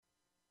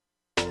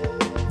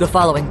The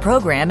following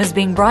program is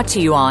being brought to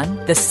you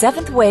on the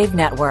Seventh Wave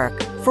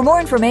Network. For more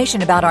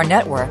information about our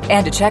network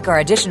and to check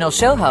our additional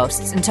show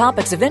hosts and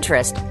topics of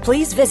interest,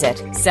 please visit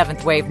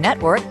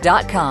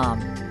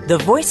seventhwavenetwork.com. The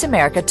Voice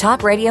America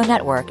Talk Radio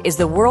Network is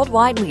the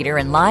worldwide leader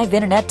in live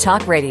Internet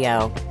talk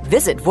radio.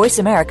 Visit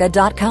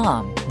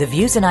voiceamerica.com. The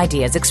views and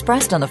ideas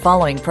expressed on the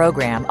following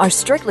program are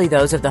strictly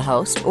those of the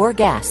host or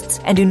guests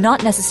and do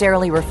not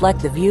necessarily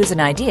reflect the views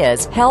and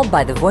ideas held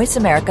by the Voice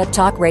America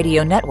Talk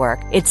Radio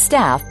Network, its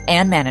staff,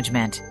 and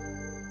management.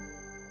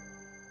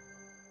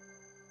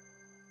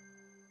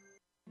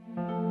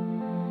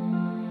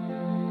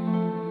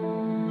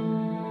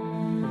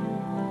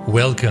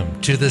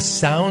 Welcome to the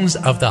Sounds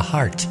of the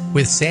Heart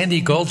with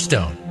Sandy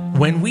Goldstone.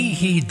 When we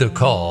heed the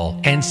call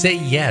and say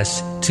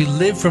yes to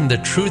live from the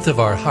truth of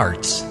our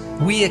hearts,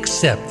 we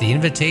accept the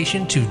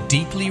invitation to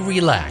deeply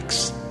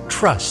relax,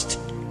 trust,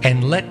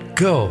 and let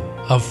go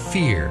of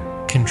fear,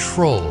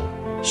 control,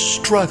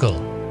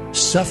 struggle,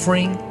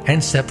 suffering,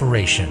 and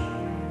separation.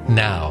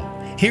 Now,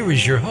 here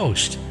is your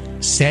host,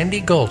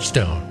 Sandy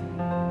Goldstone.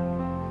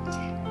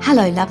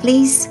 Hello,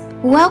 lovelies.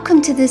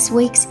 Welcome to this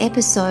week's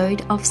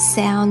episode of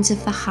Sounds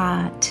of the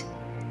Heart.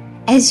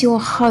 As your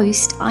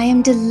host, I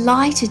am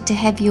delighted to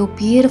have your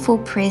beautiful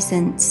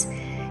presence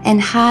and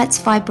heart's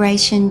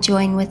vibration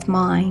join with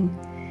mine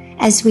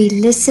as we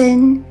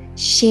listen,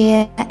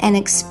 share, and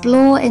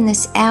explore in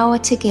this hour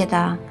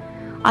together.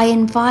 I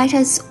invite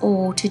us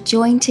all to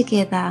join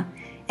together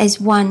as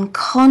one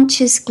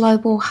conscious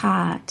global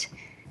heart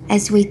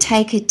as we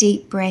take a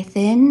deep breath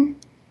in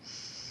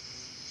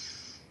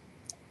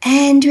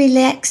and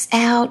relax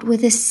out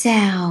with a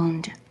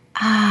sound.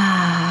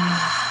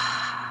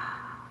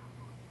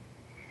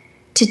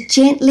 To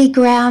gently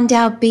ground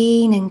our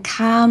being in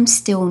calm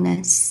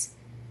stillness,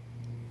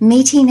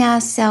 meeting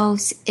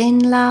ourselves in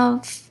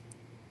love,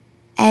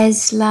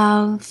 as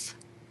love,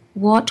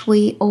 what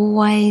we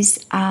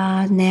always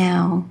are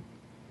now.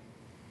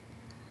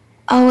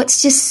 Oh,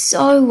 it's just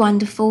so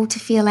wonderful to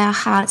feel our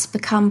hearts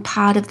become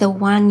part of the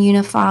one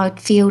unified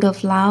field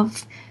of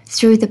love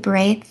through the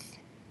breath.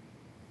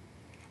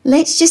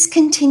 Let's just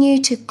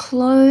continue to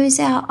close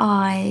our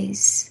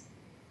eyes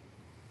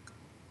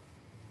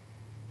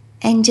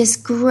and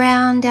just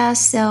ground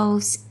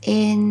ourselves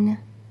in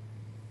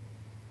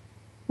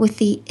with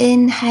the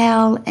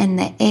inhale and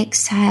the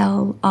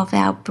exhale of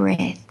our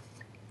breath.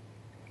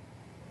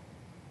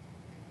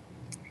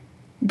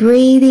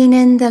 Breathing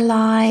in the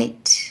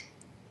light,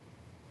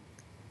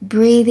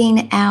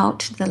 breathing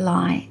out the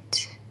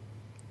light.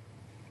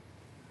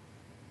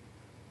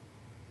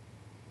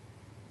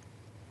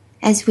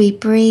 As we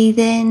breathe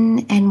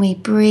in and we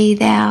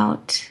breathe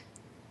out,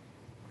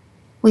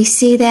 we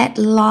see that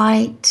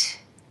light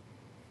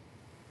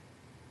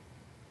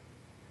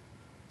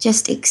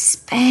just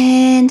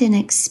expand and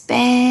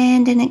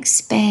expand and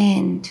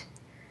expand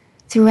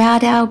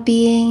throughout our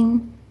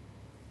being,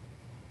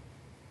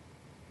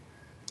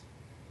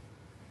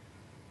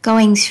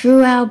 going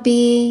through our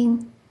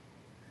being,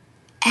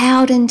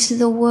 out into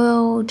the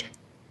world,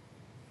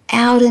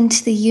 out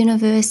into the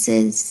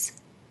universes.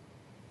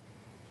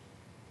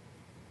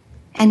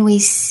 And we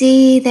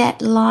see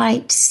that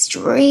light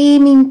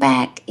streaming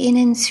back in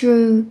and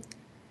through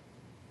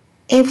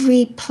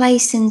every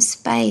place and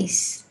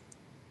space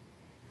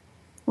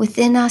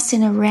within us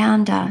and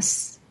around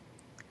us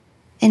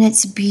in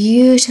its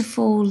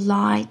beautiful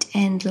light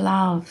and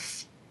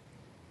love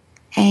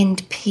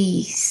and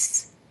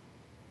peace.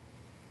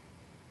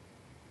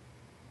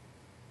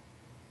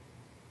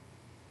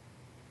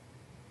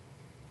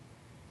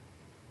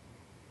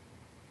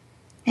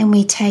 And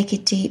we take a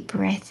deep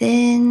breath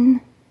in.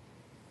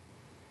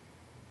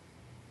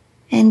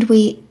 And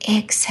we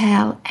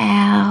exhale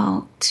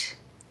out,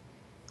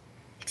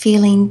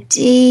 feeling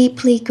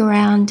deeply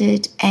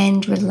grounded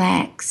and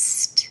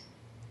relaxed.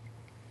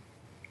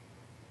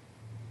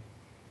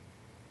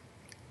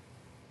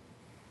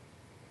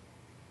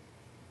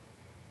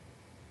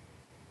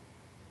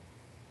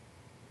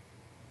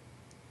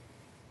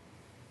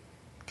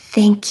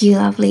 Thank you,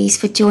 lovelies,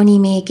 for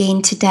joining me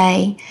again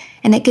today.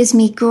 And it gives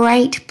me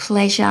great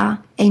pleasure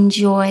and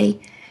joy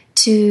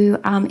to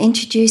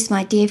introduce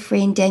my dear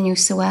friend Daniel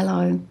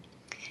Sowelu.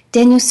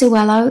 Daniel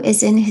Sowelu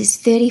is in his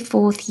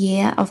 34th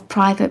year of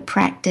private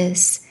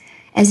practice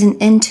as an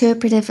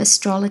interpretive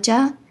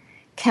astrologer,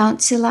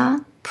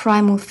 counselor,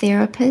 primal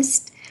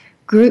therapist,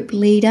 group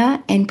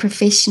leader, and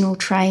professional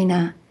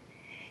trainer.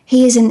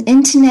 He is an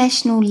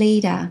international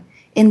leader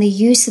in the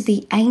use of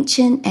the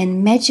ancient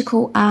and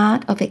magical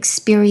art of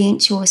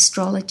experiential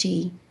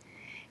astrology.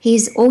 He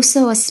is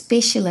also a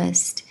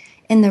specialist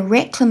in the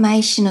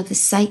reclamation of the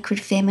sacred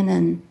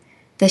feminine,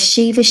 the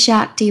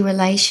Shiva-Shakti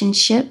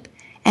relationship,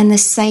 and the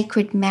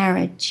sacred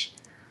marriage,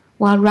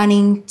 while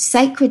running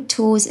sacred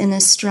tours in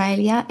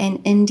Australia and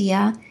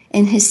India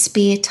in his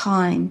spare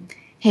time.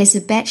 He has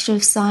a Bachelor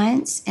of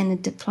Science and a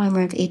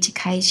Diploma of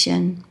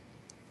Education.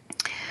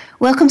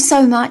 Welcome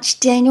so much,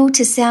 Daniel,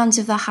 to Sounds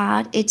of the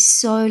Heart. It's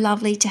so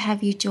lovely to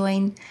have you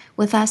join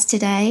with us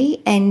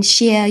today and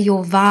share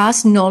your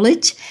vast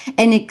knowledge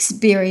and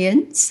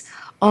experience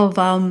of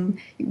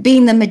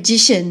being the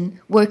magician,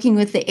 working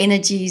with the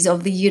energies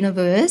of the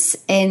universe,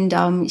 and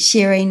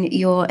sharing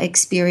your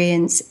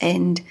experience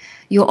and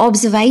your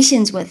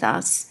observations with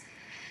us.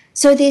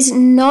 So there's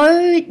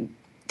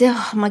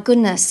oh my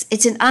goodness,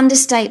 it's an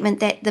understatement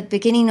that the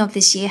beginning of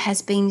this year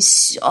has been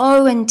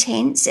so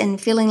intense and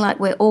feeling like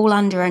we're all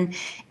under an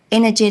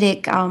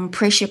energetic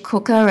pressure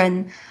cooker,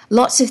 and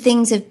lots of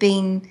things have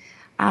been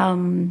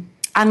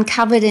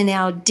uncovered in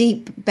our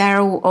deep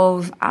barrel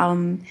of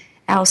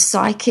our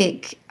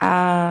psychic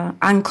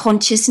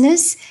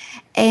unconsciousness.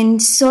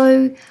 And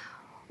so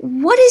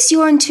what is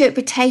your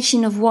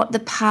interpretation of what the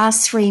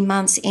past 3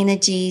 months'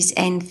 energies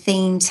and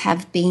themes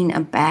have been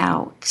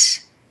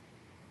about?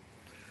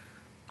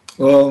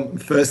 Well,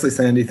 firstly,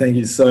 Sandy, thank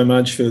you so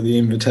much for the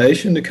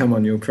invitation to come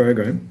on your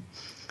program.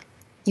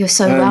 You're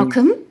so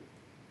welcome.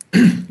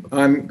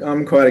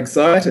 I'm quite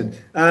excited.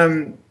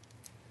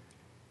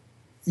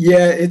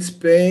 It's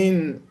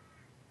been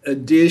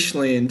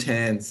additionally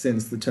intense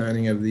since the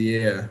turning of the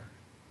year.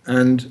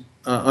 And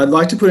I'd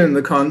like to put it in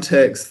the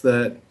context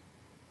that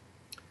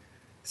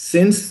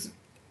since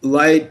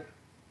late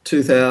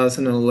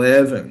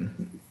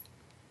 2011,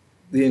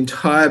 the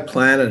entire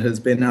planet has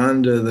been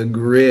under the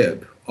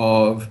grip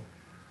of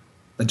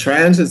a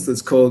transit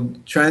that's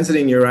called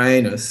transiting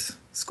Uranus,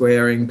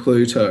 squaring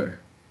Pluto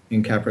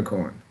in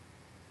Capricorn.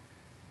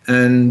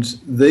 And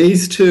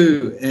these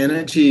two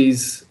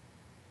energies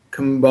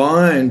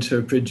combine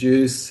to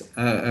produce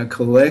a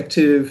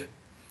collective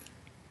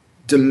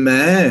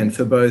demand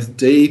for both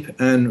deep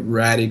and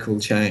radical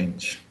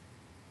change.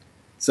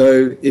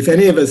 So if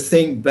any of us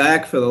think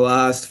back for the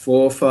last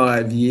 4 or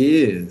 5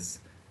 years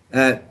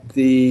at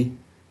the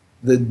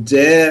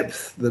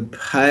depth, the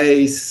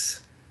pace,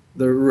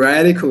 the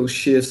radical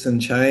shifts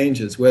and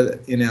changes, whether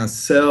in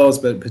ourselves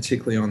but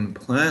particularly on the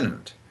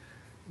planet,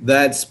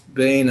 that's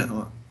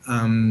been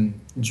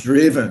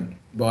driven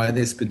by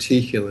this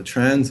particular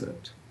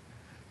transit.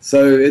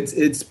 So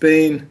it's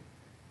been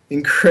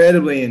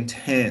incredibly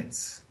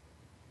intense,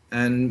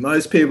 and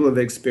most people have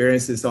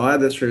experienced this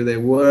either through their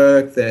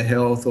work, their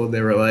health, or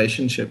their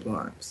relationship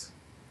lives.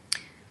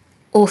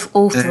 All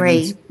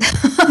three.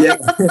 Yeah,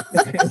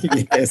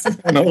 yes,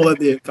 and all of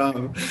the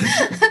above.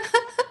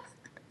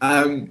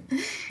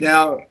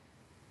 Now,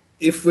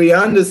 if we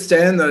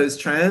understand those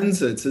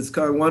transits, it's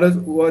kind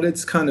of what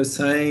it's kind of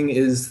saying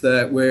is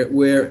that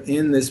we're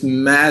in this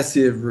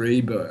massive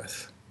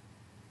rebirth.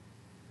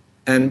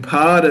 And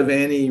part of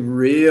any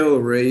real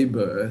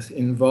rebirth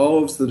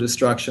involves the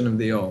destruction of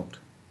the old.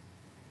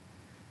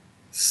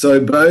 So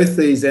both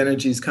these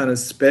energies kind of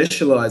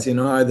specialize in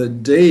either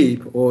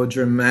deep or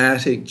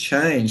dramatic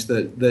change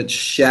that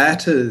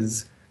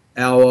shatters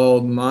our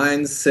old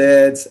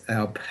mindsets,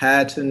 our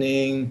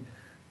patterning,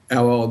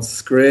 our old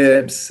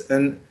scripts,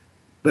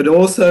 but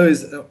also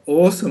is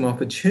awesome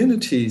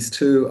opportunities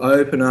to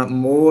open up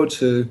more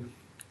to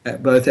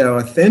both our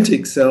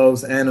authentic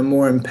selves and a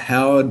more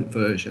empowered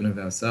version of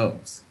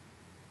ourselves.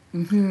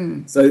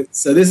 Mm-hmm. So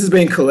this has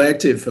been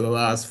collective for the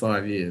last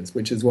 5 years,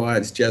 which is why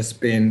it's just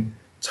been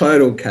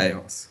total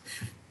chaos.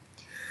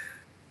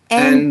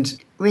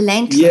 And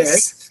relentless.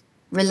 Yes.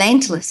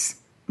 Relentless.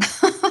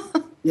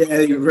 Yeah,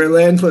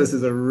 relentless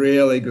is a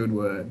really good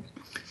word.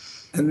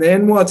 And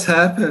then what's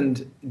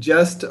happened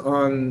just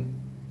on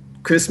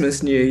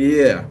Christmas, New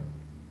Year,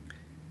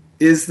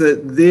 is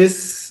that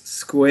this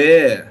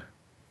square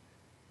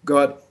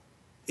got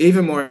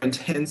even more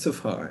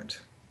intensified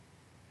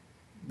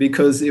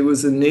because it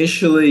was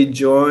initially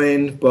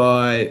joined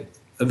by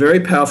a very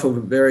powerful,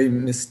 very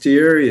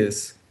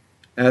mysterious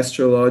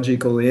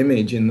astrological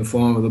image in the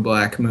form of the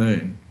black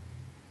moon.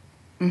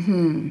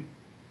 Mm-hmm.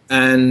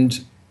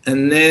 And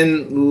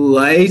then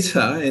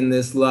later in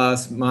this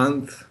last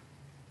month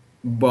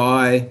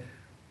by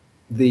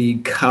the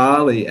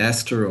Kali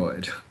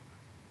asteroid.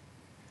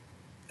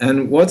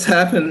 And what's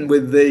happened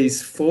with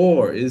these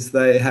four is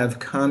they have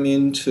come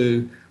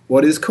into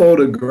what is called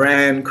a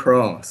grand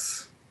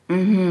cross.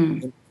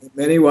 Mm-hmm. In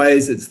many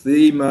ways, it's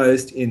the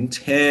most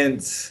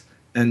intense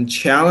and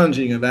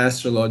challenging of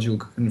astrological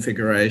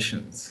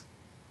configurations.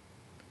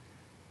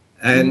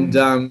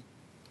 And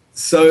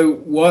so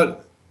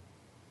what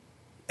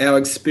our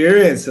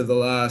experience of the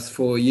last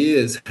 4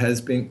 years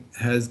has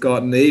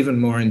gotten even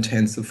more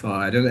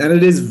intensified. And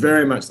it is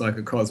very much like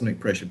a cosmic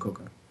pressure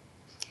cooker.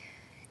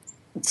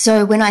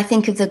 So when I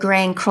think of the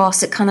Grand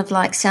Cross, it kind of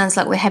like sounds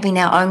like we're having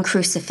our own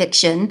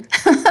crucifixion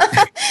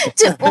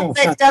to all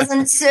that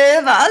doesn't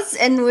serve us,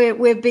 and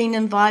we're being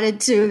invited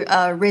to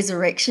a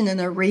resurrection and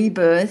a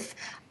rebirth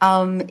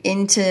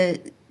into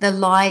the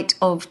light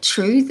of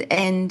truth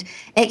and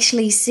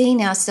actually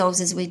seeing ourselves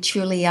as we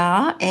truly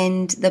are,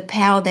 and the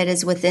power that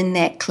is within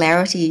that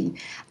clarity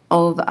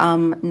of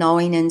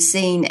knowing and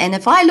seeing. And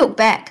if I look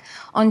back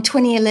on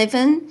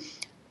 2011,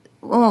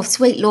 oh,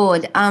 sweet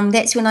Lord,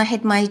 that's when I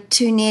had my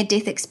 2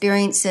 near-death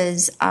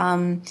experiences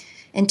in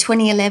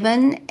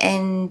 2011,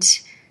 and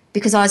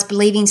because I was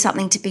believing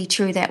something to be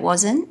true that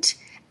wasn't.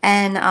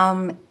 And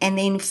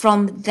then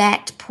from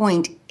that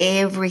point,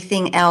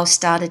 everything else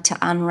started to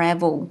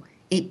unravel.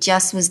 It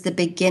just was the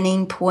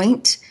beginning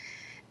point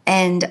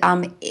and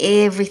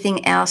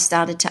everything else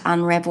started to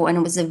unravel, and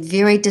it was a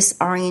very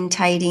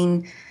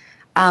disorientating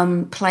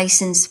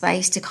place and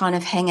space to kind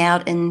of hang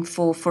out in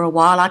for a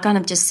while. I kind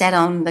of just sat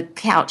on the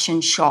couch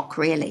in shock,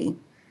 really,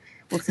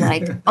 with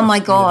like, oh my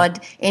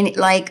God, and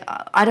like,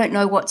 I don't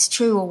know what's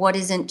true or what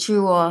isn't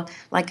true, or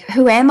like,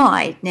 who am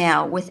I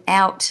now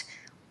without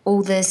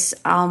all this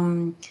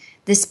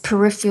this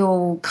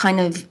peripheral kind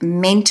of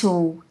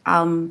mental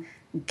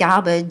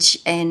garbage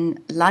and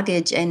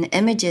luggage and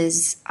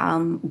images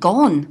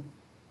gone.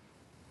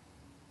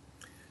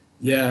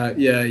 Yeah,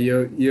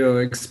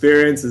 your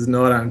experience is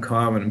not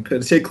uncommon,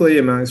 particularly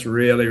amongst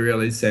really,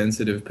 really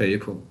sensitive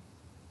people,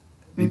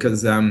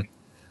 because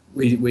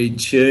we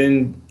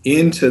tune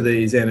into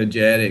these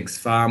energetics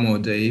far more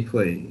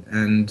deeply,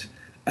 and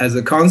as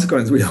a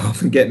consequence, we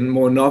often get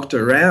more knocked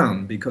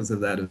around because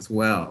of that as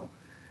well.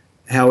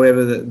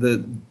 However,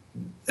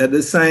 at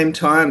the same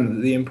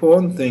time, the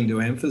important thing to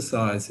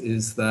emphasize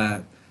is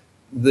that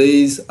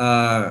these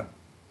are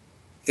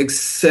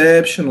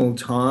exceptional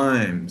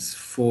times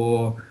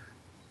for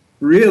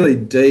really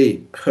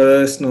deep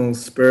personal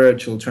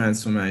spiritual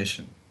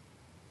transformation,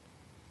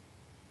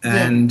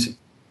 and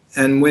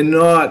we're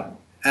not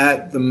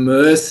at the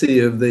mercy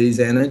of these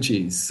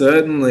energies.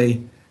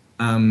 Certainly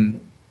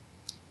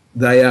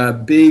they are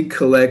big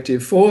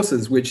collective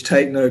forces which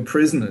take no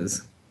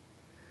prisoners,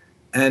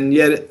 and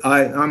yet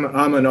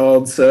I'm an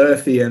old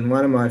surfy, and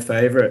one of my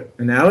favorite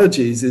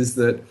analogies is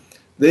that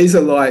these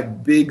are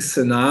like big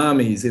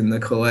tsunamis in the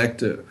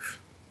collective.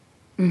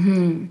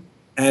 Mm-hmm.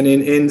 And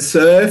in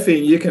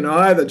surfing, you can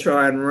either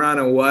try and run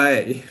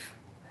away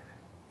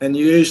and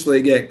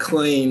usually get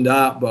cleaned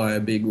up by a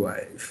big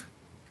wave,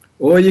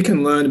 or you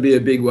can learn to be a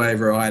big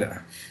wave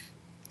rider.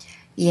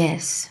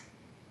 Yes.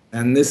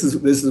 And this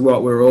is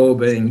what we're all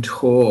being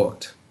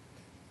taught,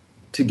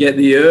 to get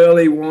the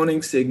early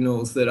warning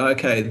signals that,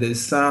 okay, there's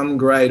some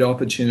great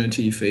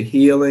opportunity for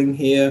healing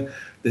here.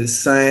 There's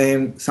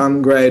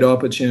some great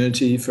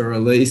opportunity for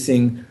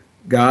releasing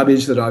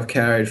garbage that I've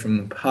carried from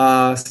the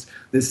past.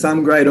 There's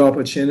some great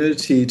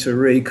opportunity to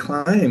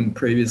reclaim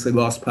previously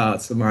lost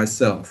parts of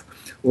myself.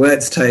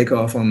 Let's take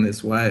off on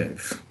this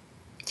wave.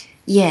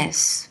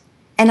 Yes.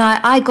 And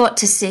I got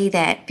to see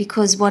that,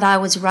 because what I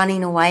was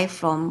running away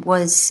from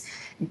was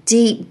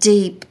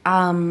deep,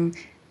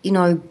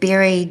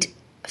 buried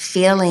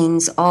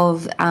feelings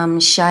of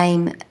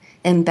shame,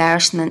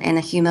 embarrassment, and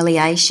a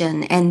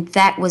humiliation. And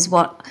that was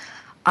what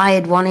I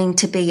had wanting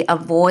to be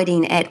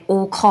avoiding at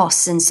all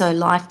costs. And so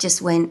life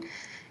just went,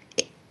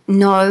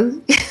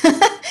 no,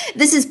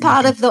 this is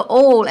part of the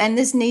all, and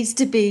this needs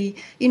to be,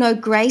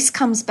 grace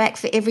comes back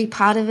for every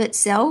part of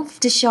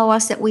itself to show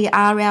us that we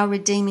are our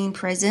redeeming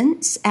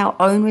presence, our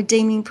own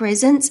redeeming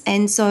presence.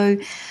 And so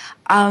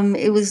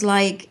it was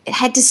like, it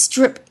had to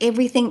strip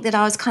everything that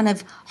I was kind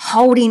of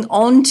holding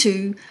on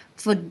to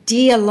for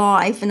dear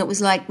life, and it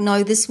was like,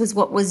 no, this was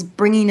what was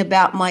bringing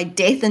about my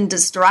death and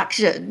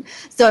destruction.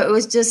 So it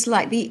was just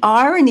like the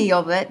irony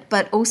of it,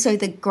 but also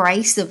the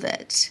grace of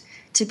it,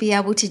 to be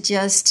able to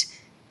just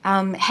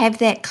have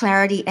that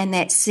clarity and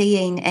that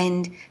seeing,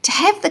 and to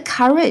have the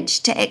courage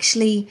to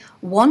actually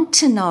want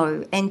to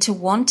know and to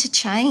want to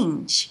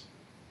change.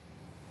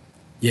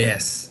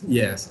 Yes,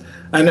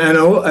 and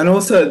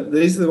also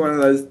these are one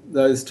of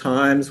those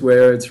times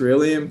where it's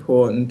really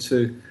important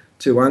to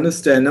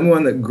understand, number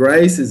one, that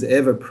grace is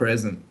ever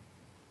present,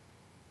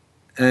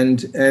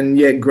 and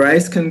yet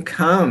grace can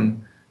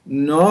come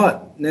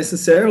not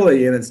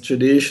necessarily in its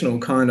traditional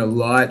kind of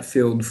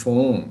light-filled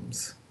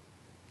forms.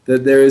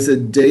 That there is a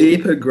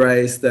deeper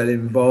grace that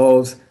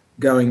involves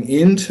going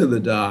into the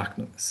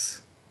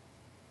darkness,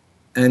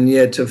 and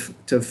yet to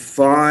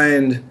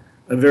find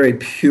a very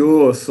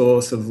pure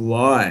source of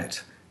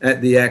light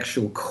at the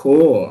actual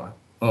core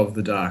of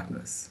the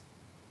darkness.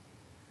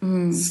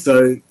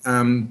 So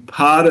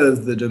part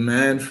of the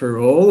demand for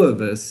all of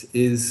us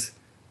is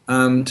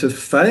to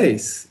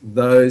face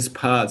those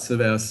parts of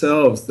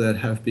ourselves that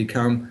have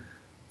become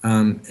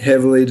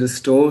heavily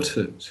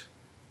distorted,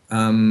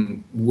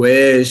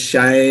 where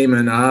shame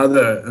and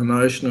other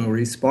emotional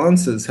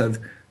responses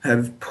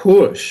have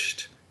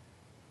pushed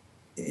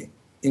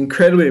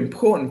incredibly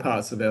important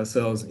parts of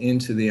ourselves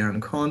into the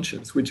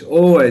unconscious, which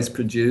always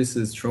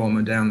produces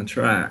trauma down the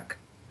track.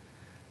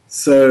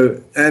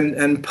 So,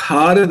 and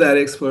part of that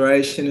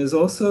exploration is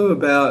also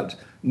about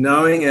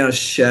knowing our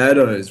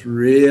shadows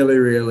really,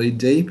 really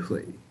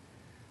deeply.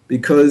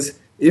 Because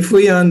if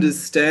we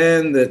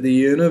understand that the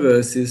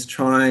universe is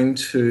trying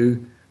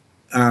to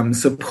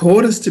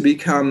support us to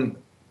become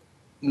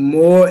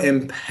more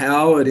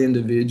empowered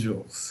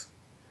individuals,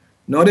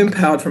 not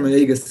empowered from an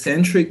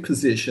egocentric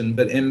position,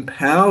 but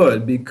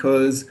empowered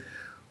because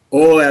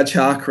all our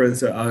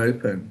chakras are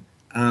open.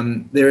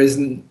 There is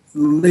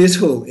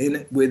little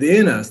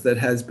within us that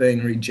has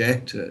been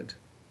rejected.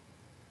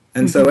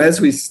 And so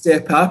as we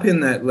step up in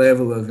that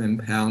level of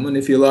empowerment,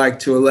 if you like,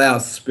 to allow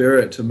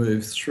spirit to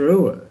move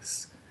through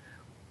us,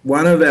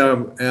 one of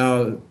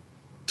our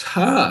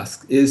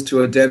tasks is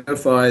to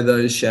identify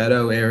those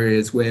shadow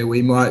areas where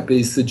we might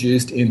be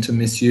seduced into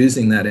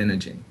misusing that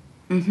energy.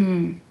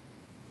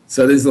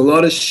 So there's a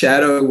lot of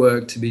shadow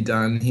work to be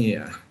done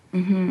here,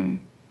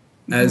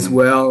 as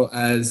well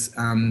as,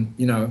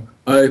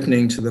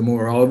 opening to the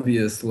more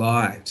obvious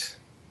light.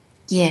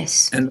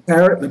 Yes. And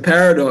the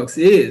paradox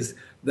is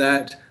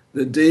that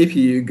the deeper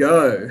you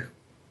go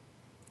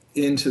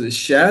into the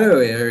shadow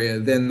area,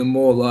 then the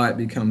more light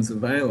becomes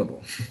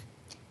available.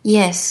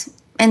 Yes,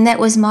 and that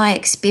was my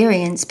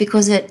experience,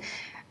 because it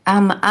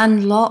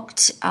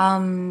unlocked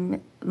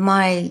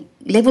my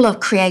level of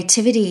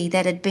creativity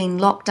that had been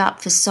locked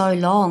up for so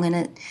long,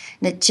 and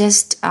it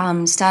just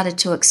started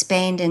to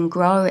expand and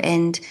grow,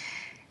 and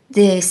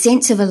the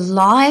sense of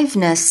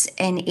aliveness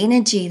and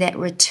energy that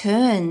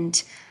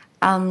returned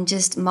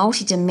just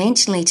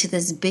multidimensionally to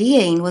this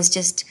being was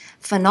just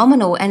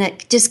phenomenal, and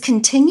it just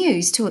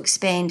continues to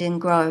expand and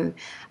grow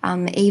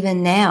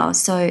even now.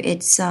 So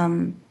it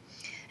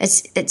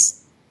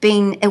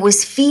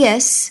was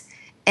fierce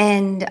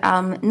and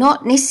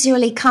not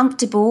necessarily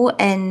comfortable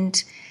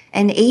and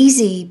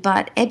easy,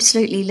 but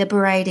absolutely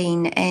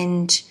liberating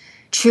and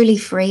truly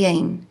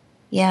freeing.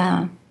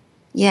 Yeah,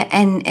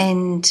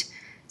 and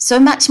so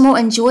much more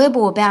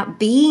enjoyable about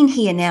being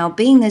here now,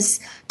 being this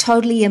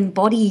totally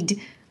embodied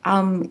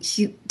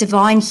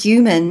divine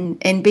human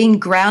and being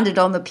grounded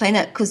on the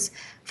planet, because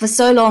for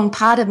so long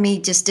part of me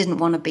just didn't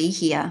want to be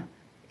here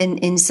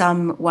in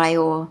some way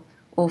or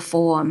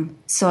form.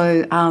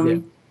 So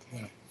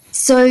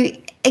so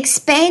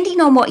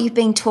expanding on what you've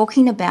been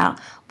talking about,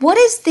 what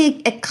is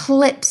the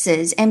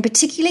eclipses, and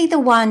particularly the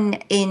one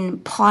in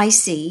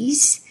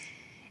Pisces,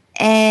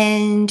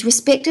 and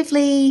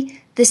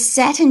respectively the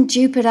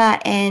Saturn-Jupiter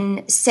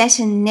and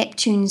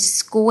Saturn-Neptune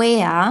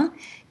square,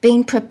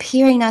 been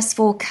preparing us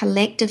for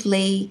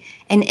collectively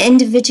and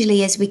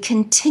individually as we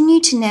continue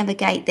to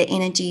navigate the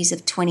energies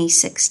of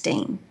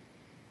 2016?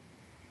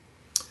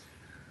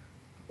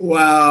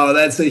 Wow,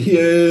 that's a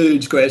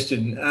huge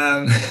question.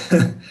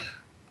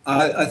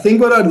 I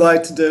think what I'd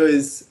like to do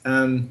is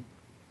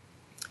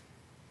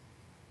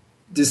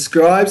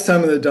describe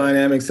some of the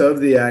dynamics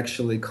of the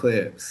actual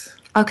eclipse.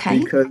 Okay.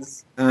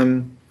 Because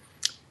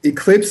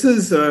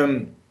eclipses,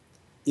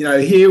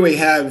 here we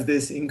have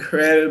this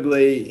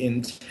incredibly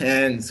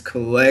intense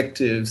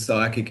collective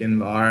psychic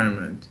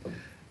environment.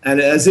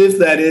 And as if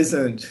that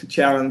isn't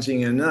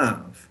challenging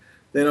enough,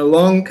 then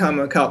along come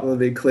a couple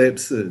of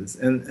eclipses.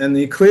 And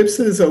the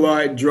eclipses are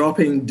like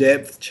dropping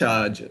depth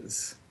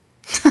charges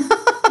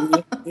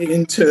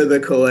into the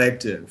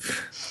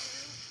collective.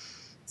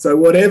 So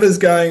whatever's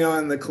going on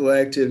in the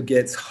collective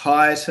gets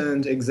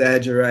heightened,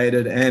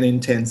 exaggerated, and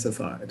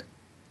intensified.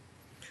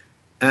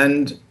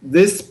 And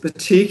this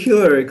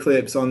particular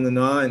eclipse on the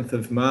 9th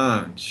of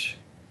March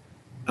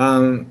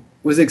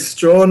was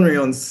extraordinary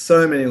on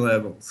so many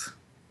levels.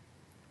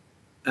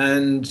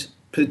 And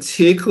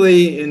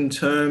particularly in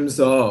terms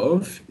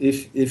of,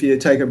 if you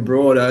take a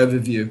broad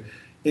overview,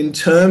 in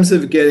terms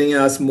of getting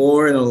us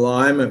more in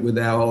alignment with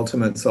our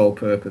ultimate soul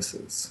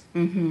purposes.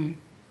 Mm-hmm.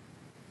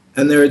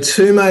 And there are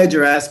two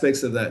major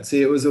aspects of that.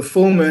 See, it was a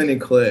full moon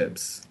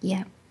eclipse.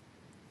 Yeah.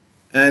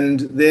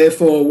 And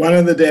therefore, one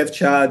of the depth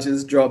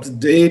charges drops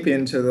deep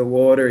into the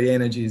watery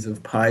energies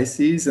of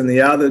Pisces, and the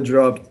other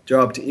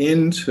dropped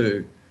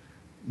into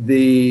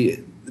the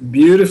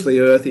beautifully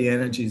earthy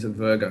energies of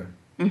Virgo.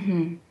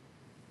 Mm-hmm.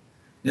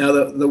 Now,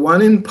 the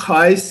one in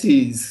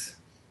Pisces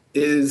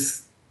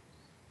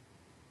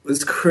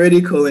was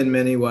critical in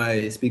many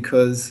ways,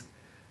 because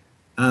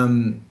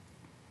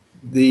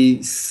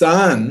the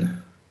sun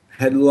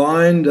had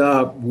lined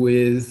up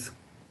with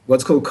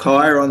what's called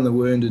Chiron, the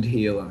wounded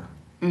healer,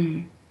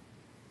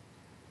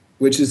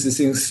 which is this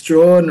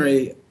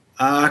extraordinary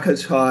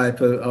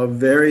archetype of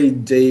very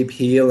deep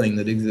healing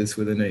that exists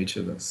within each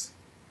of us.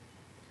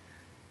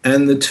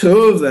 And the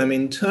two of them,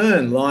 in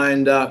turn,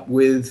 lined up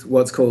with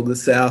what's called the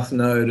south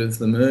node of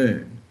the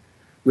moon,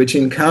 which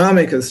in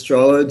karmic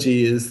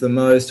astrology is the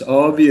most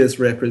obvious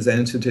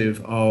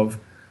representative of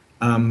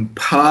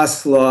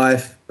past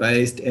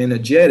life-based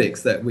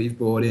energetics that we've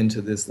brought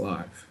into this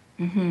life.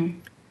 Mm-hmm.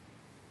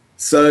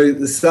 So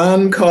the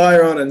sun,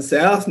 Chiron, and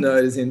south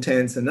node is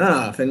intense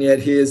enough, and yet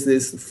here's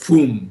this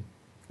boom,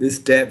 this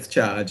depth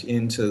charge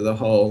into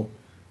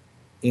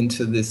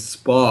this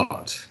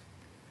spot.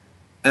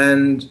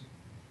 And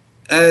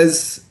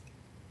as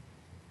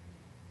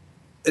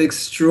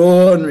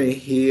extraordinary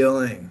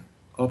healing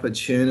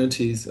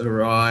opportunities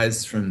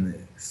arise from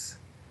this,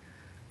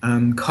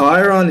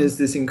 Chiron is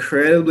this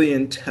incredibly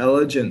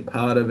intelligent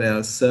part of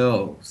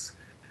ourselves,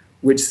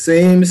 which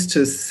seems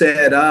to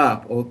set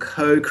up or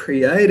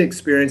co-create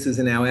experiences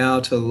in our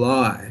outer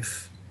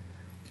life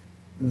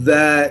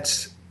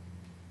that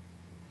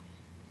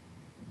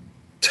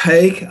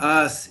take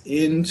us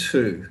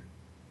into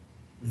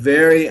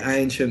very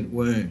ancient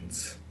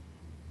wounds,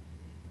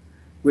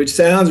 which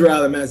sounds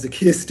rather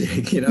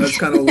masochistic, it's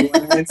kind of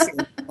lancing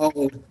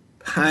old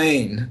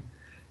pain.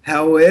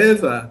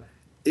 However,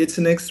 it's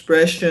an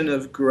expression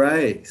of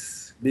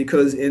grace,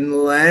 because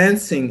in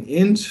lancing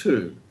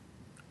into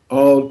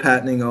old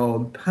patterning,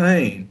 old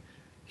pain,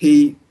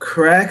 he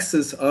cracks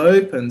us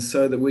open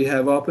so that we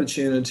have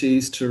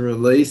opportunities to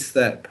release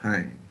that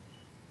pain.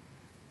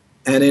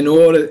 And in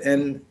order,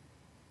 and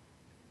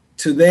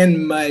to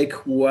then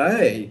make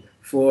way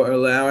for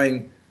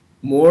allowing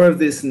more of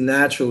this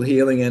natural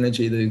healing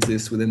energy that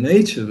exists within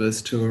each of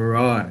us to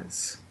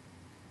arise.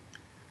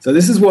 So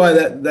this is why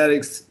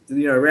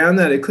around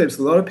that eclipse,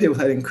 a lot of people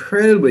had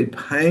incredibly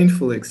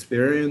painful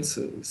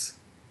experiences,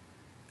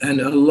 and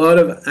a lot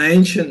of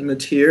ancient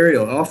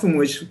material, often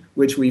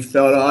which we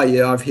felt, oh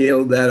yeah, I've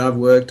healed that, I've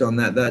worked on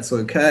that, that's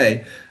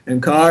okay.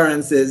 And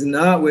Chiron says,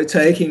 no, we're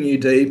taking you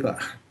deeper.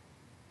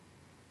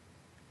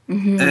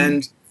 Mm-hmm.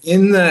 And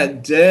in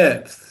that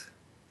depth,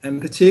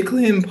 and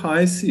particularly in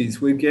Pisces,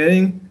 we're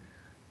getting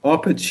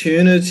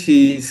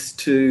opportunities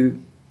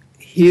to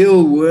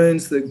heal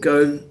wounds that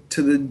go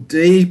to the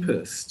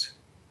deepest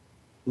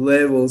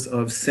levels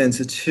of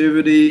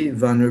sensitivity,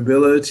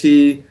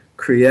 vulnerability,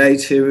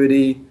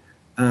 creativity,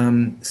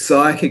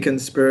 psychic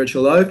and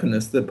spiritual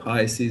openness that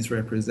Pisces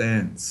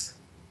represents.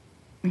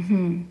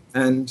 Mm-hmm.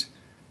 And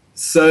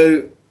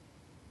so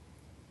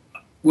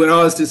when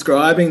I was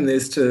describing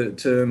this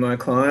to my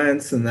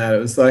clients and that, it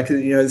was like,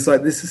 it's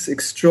like this is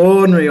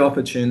extraordinary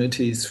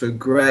opportunities for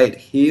great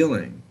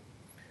healing,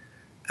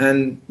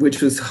 and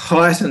which was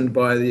heightened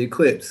by the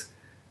eclipse.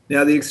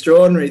 Now, the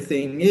extraordinary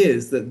thing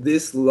is that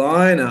this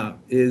lineup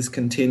is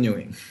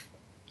continuing.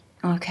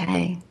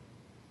 Okay.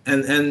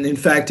 And in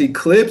fact,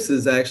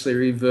 eclipses actually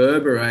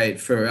reverberate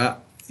for,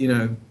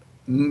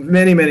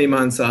 many, many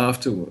months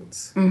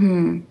afterwards.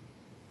 Mm-hmm.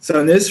 So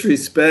in this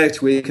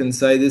respect, we can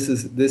say this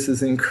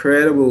is an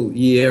incredible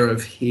year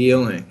of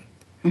healing.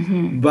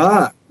 Mm-hmm.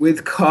 But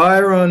with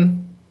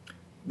Chiron,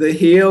 the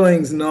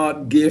healing's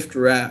not gift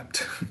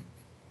wrapped.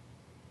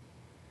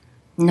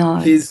 No.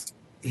 He's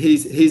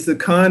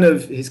kind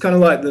of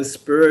like the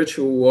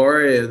spiritual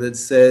warrior that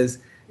says,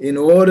 in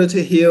order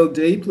to heal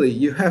deeply,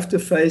 you have to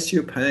face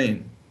your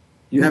pain.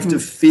 You have to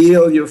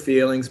feel your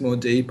feelings more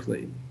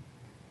deeply.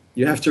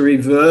 You have to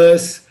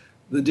reverse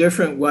the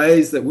different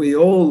ways that we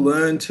all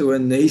learn to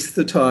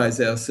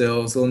anesthetize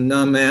ourselves or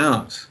numb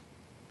out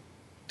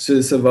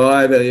to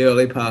survive the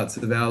early parts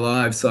of our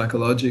lives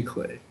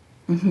psychologically.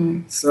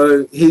 Mm-hmm.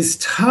 So he's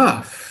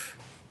tough,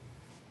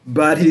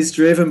 but he's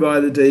driven by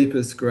the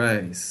deepest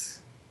grace.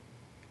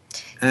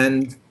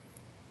 And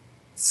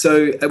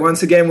so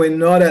once again, we're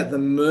not at the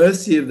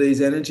mercy of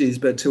these energies,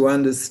 but to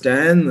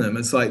understand them,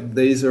 it's like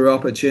these are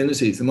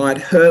opportunities. It might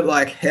hurt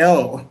like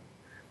hell,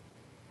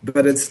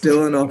 but it's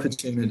still an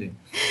opportunity.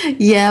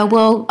 Yeah,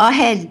 well, I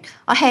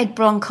had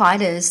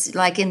bronchitis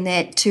like in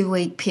that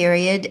 2-week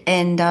period,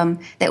 and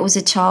that was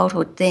a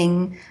childhood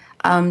thing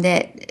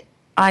that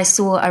I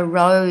saw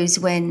arose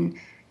when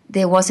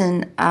there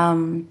wasn't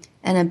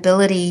an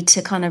ability to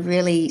kind of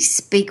really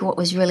speak what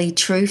was really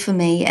true for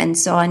me, and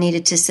so I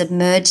needed to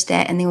submerge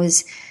that, and there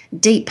was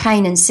deep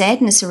pain and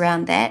sadness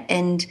around that,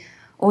 and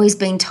always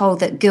being told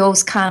that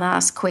girls can't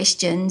ask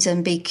questions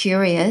and be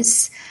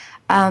curious,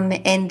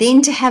 and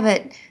then to have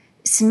it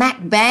smack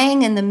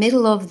bang in the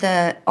middle of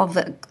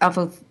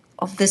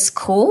this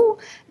call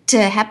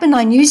to happen.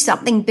 I knew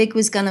something big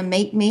was going to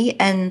meet me,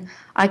 and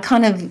I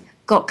kind of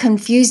got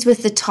confused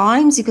with the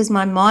times because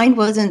my mind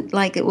wasn't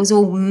like, it was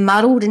all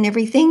muddled and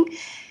everything.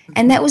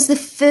 And that was the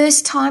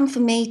first time for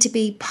me to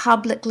be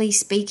publicly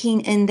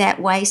speaking in that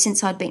way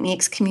since I'd been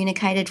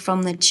excommunicated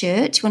from the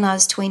church when I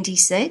was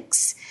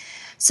 26.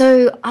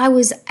 So I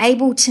was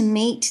able to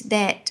meet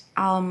that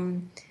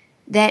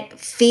that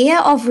fear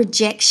of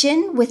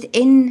rejection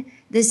within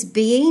this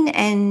being,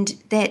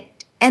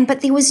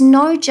 but there was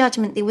no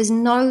judgment, there was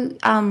no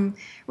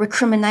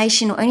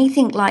recrimination or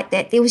anything like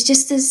that. There was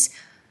just this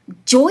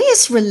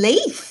joyous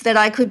relief that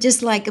I could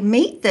just like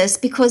meet this,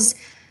 because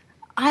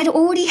I'd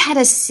already had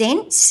a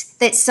sense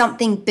that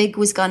something big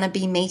was going to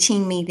be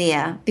meeting me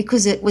there,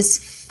 because it was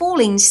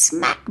falling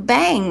smack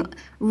bang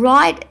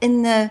right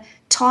in the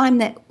time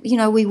that,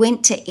 we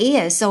went to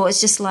air. So it was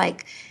just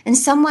like, in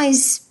some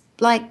ways,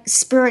 like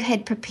spirit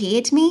had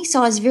prepared me.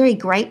 So I was very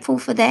grateful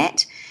for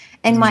that.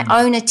 And my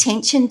own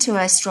attention to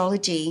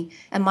astrology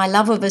and my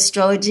love of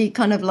astrology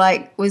kind of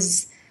like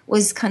was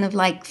kind of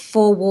like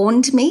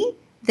forewarned me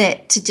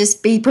that to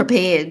just be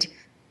prepared.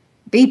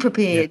 Be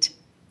prepared.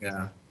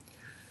 Yeah.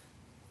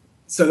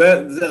 So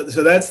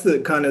that's the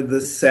kind of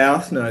the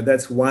south node.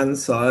 That's one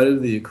side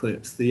of the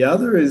eclipse. The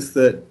other is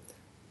that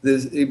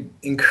there's an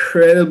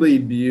incredibly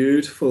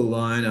beautiful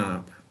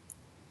lineup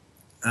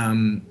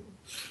on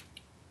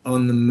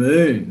the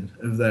moon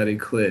of that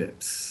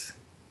eclipse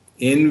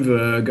in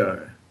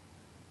Virgo.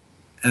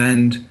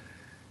 And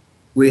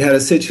we had a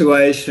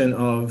situation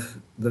of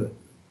the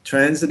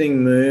transiting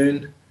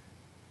moon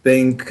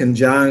being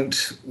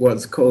conjunct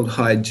what's called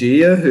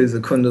Hygeia, who's a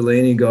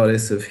Kundalini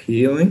goddess of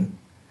healing,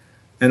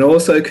 and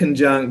also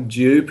conjunct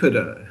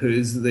Jupiter,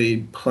 who's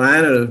the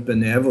planet of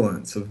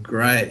benevolence, of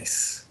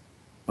grace,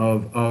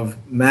 of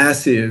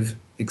massive,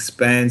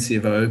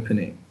 expansive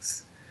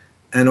openings,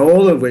 and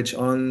all of which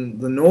on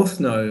the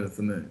north node of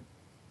the moon.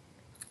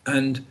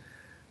 And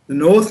the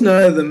north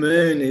node of the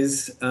moon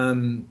is,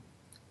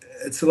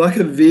 it's like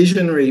a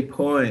visionary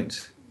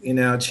point in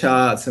our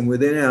charts and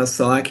within our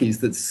psyches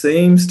that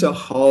seems to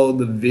hold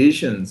the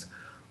visions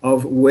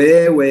of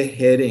where we're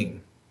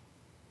heading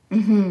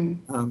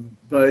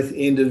both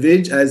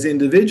as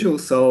individual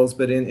souls,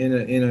 but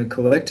in a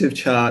collective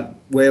chart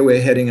where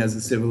we're heading as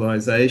a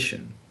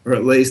civilization, or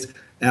at least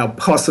our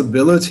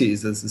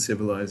possibilities as a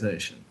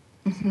civilization.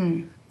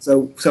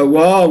 So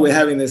while we're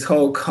having this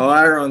whole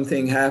Chiron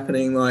thing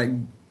happening, like,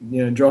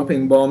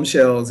 dropping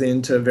bombshells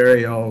into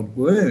very old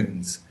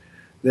wounds,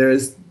 there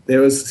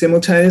was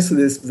simultaneously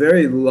this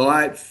very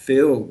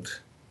light-filled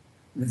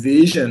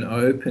vision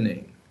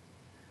opening.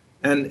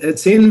 And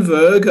it's in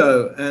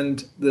Virgo,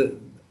 and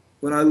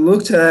when I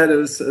looked at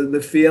it,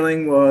 the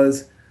feeling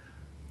was,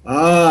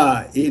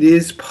 it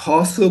is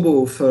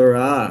possible for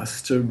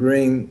us to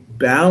bring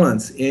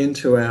balance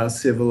into our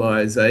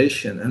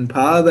civilization. And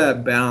part of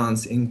that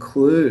balance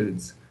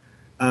includes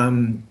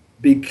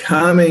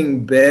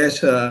becoming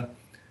better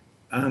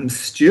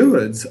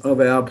stewards of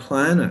our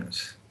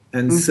planet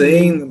and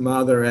seeing the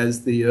mother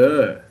as the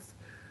earth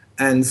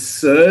and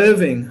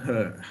serving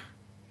her.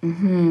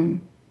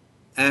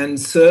 And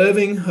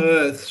serving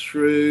her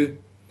through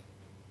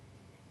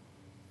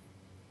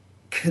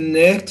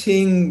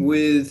connecting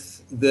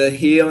with the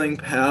healing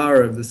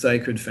power of the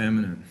sacred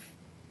feminine.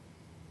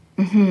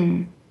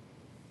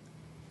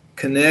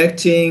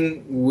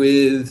 Connecting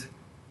with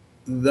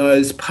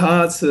those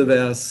parts of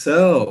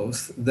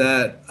ourselves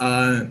that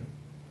are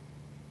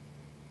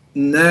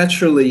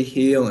naturally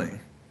healing.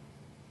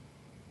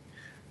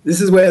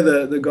 This is where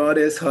the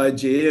goddess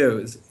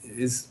Hygeia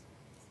is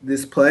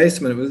this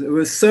placement. It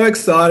was so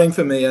exciting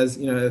for me as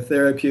a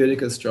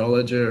therapeutic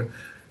astrologer,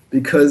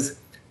 because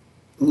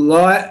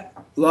like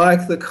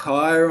the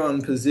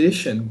Chiron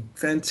position,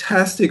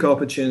 fantastic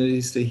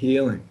opportunities to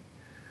healing.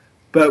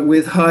 But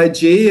with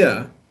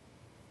Hygeia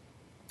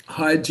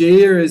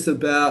is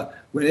about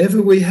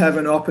whenever we have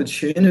an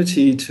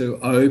opportunity to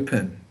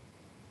open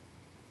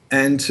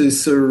and to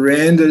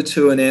surrender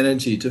to an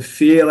energy, to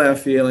feel our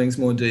feelings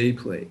more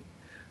deeply,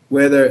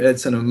 whether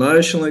it's an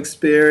emotional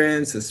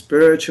experience, a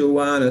spiritual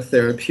one, a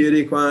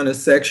therapeutic one, a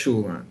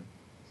sexual one.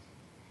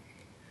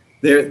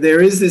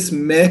 There is this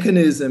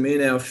mechanism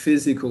in our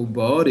physical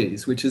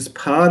bodies, which is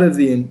part of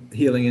the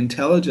healing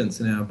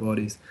intelligence in our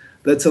bodies,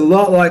 that's a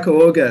lot like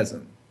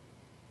orgasm.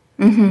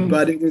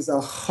 But it is a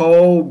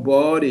whole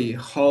body,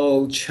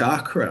 whole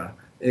chakra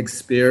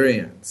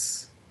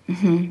experience.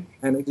 And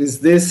it is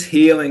this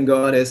healing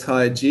goddess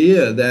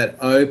Hygeia that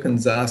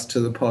opens us to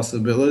the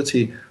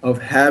possibility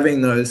of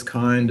having those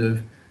kind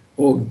of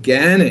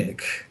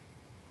organic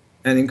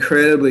and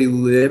incredibly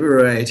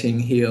liberating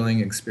healing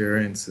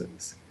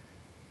experiences.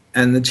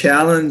 And the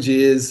challenge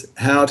is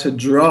how to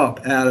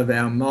drop out of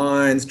our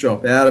minds,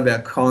 drop out of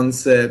our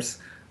concepts,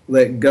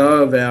 let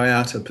go of our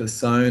outer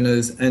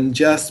personas, and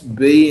just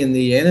be in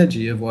the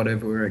energy of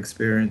whatever we're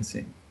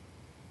experiencing.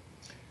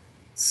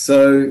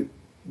 So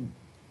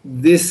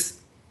this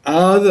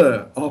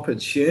other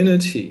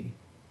opportunity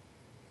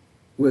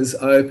was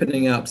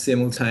opening up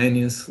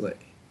simultaneously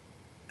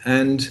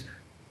and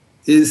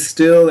is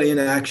still in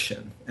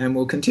action and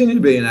will continue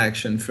to be in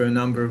action for a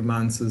number of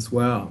months as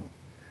well.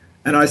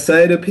 And I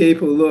say to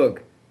people,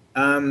 look,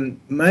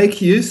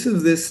 make use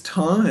of this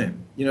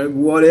time.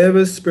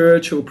 Whatever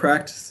spiritual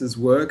practices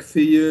work for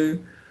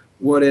you,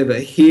 whatever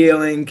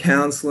healing,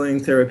 counseling,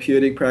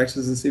 therapeutic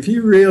practices, if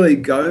you really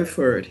go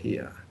for it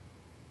here,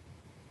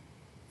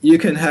 you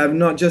can have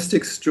not just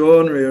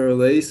extraordinary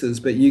releases,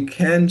 but you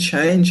can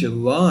change your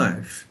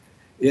life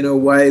in a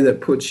way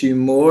that puts you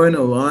more in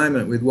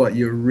alignment with what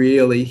you're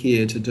really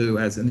here to do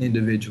as an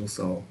individual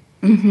soul.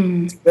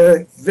 It's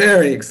very,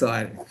 very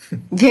exciting.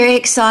 Very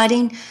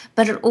exciting,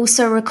 but it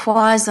also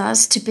requires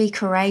us to be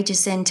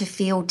courageous and to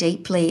feel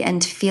deeply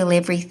and to feel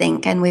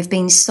everything. And we've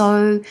been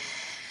so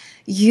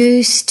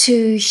used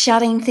to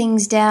shutting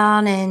things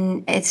down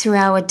and through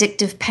our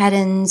addictive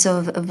patterns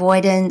of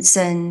avoidance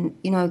and,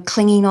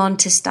 clinging on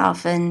to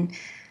stuff, and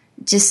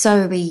just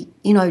so we,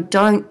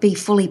 don't be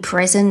fully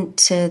present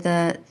to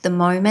the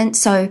moment.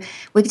 So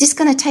we're just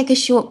going to take a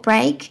short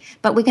break,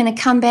 but we're going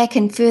to come back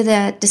and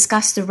further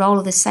discuss the role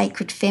of the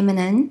sacred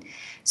feminine.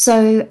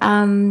 So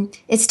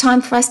it's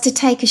time for us to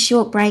take a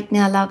short break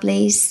now,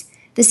 lovelies.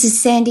 This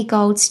is Sandy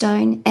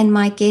Goldstone, and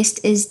my guest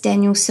is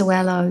Daniel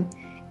Sowelu.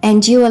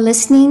 And you are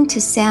listening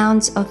to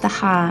Sounds of the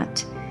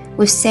Heart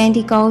with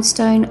Sandy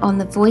Goldstone on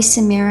the Voice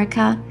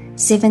America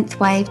 7th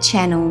Wave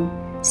channel.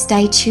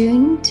 Stay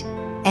tuned,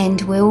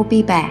 and we'll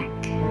be back.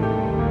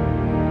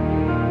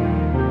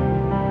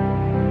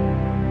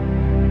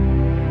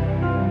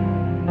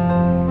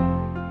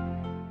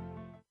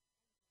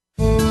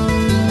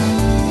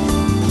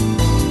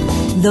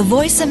 The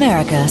Voice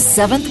America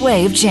 7th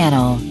Wave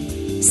channel.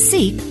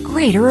 Seek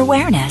greater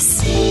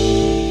awareness.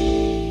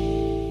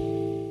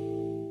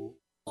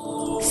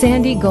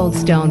 Sandy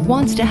Goldstone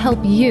wants to help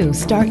you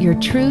start your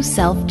true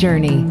self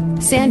journey.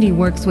 Sandy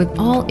works with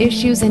all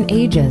issues and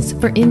ages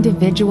for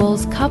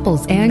individuals,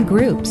 couples, and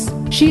groups.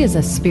 She is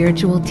a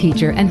spiritual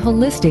teacher and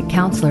holistic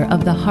counselor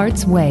of the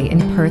Heart's Way in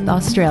Perth,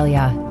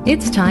 Australia.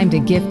 It's time to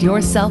gift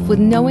yourself with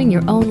knowing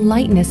your own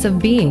lightness of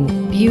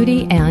being,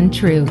 beauty, and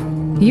truth.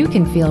 You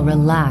can feel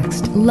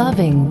relaxed,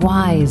 loving,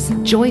 wise,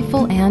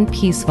 joyful, and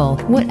peaceful,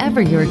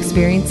 whatever your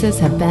experiences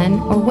have been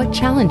or what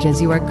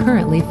challenges you are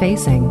currently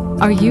facing.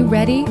 Are you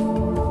ready?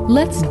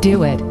 Let's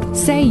do it.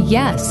 Say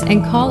yes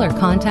and call or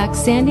contact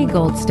Sandy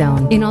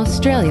Goldstone in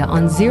Australia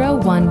on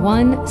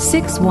 011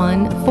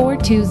 61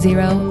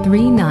 420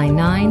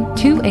 399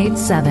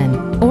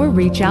 287 or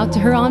reach out to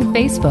her on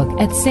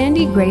Facebook at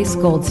Sandy Grace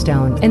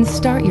Goldstone and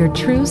start your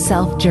true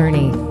self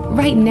journey.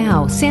 Right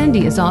now,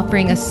 Sandy is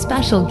offering a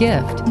special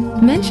gift.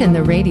 Mention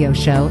the radio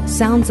show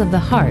Sounds of the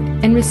Heart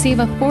and receive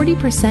a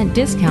 40%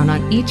 discount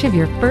on each of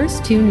your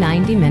first 2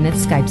 90-minute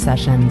Skype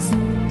sessions.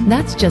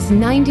 That's just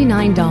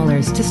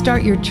 $99 to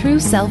start your true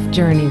self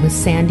journey with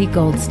Sandy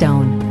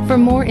Goldstone. For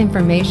more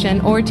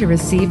information or to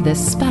receive this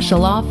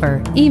special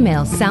offer,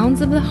 email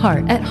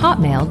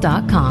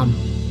soundsoftheheart@hotmail.com.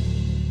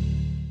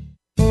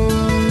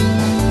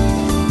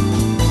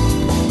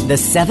 The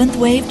Seventh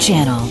Wave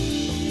Channel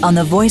on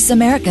the Voice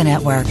America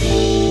Network.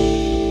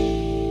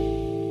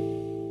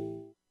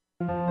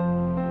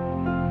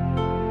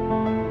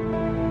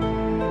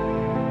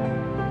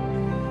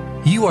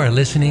 You are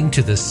listening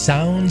to The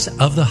Sounds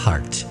of the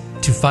Heart.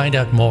 To find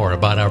out more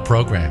about our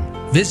program,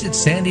 visit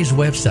Sandy's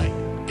website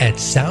at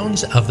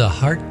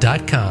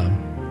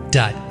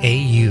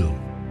soundsoftheheart.com.au.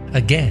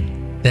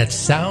 Again,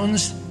 that's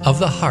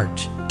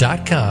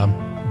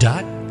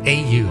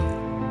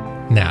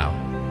soundsoftheheart.com.au. Now,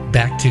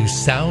 back to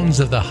Sounds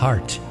of the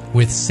Heart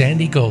with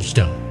Sandy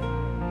Goldstone.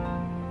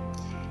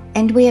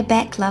 And we are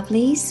back,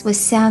 lovelies, with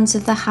Sounds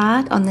of the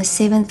Heart on the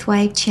Seventh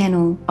Wave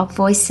Channel of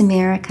Voice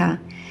America.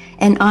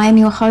 And I am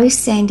your host,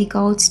 Sandy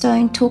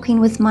Goldstone, talking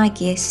with my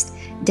guest,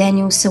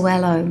 Daniel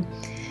Sowelu.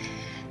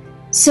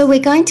 So we're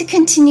going to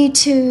continue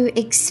to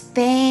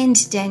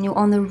expand, Daniel,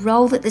 on the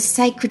role that the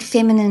sacred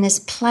feminine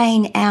is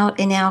playing out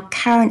in our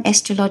current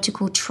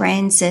astrological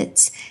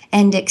transits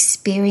and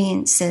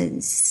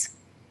experiences.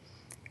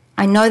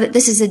 I know that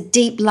this is a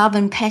deep love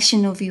and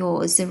passion of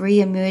yours, the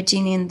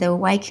re-emerging and the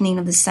awakening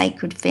of the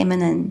sacred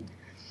feminine.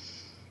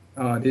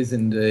 Oh, it is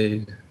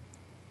indeed.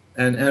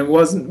 And it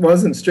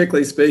wasn't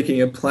strictly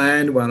speaking a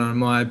planned one on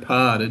my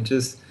part.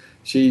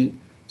 She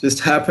just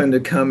happened to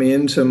come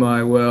into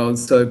my world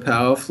so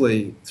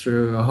powerfully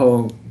through a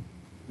whole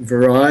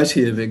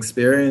variety of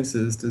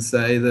experiences to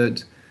say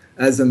that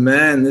as a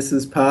man, this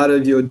is part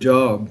of your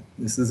job.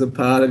 This is a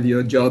part of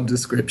your job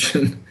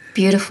description.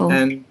 Beautiful.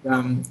 And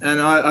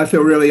I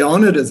feel really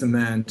honored as a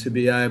man to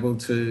be able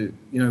to,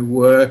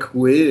 work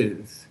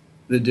with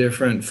the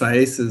different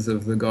faces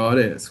of the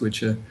goddess,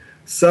 which are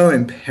so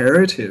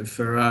imperative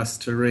for us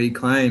to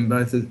reclaim,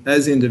 both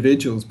as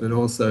individuals but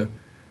also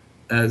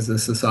as a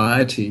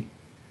society.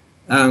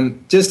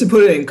 Just to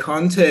put it in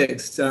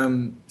context,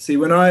 see,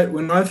 when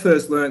I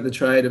first learnt the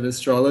trade of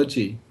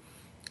astrology,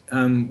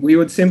 we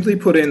would simply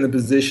put in the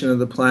position of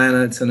the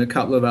planets and a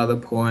couple of other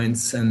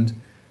points, and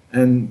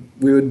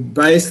we would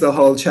base the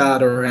whole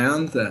chart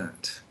around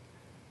that.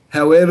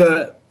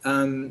 However,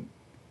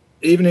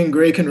 even in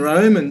Greek and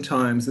Roman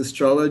times,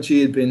 astrology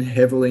had been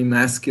heavily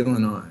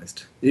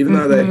masculinized, even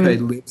though they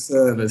paid lip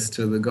service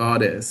to the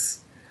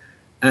goddess.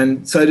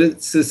 And so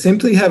to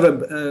simply have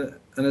an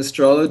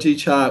astrology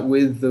chart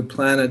with the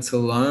planets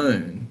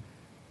alone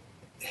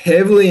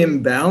heavily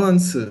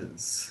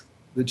imbalances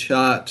the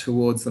chart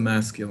towards the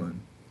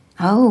masculine.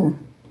 Oh,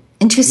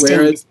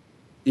 interesting.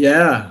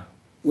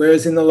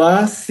 Whereas in the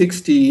last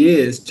 60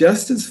 years,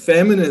 just as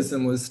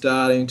feminism was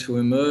starting to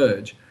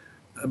emerge,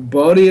 a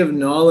body of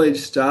knowledge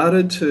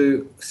started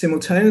to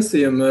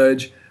simultaneously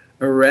emerge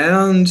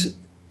around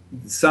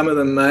some of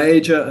the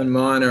major and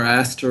minor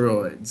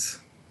asteroids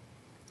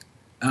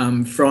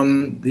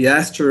from the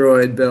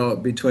asteroid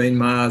belt between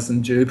Mars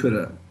and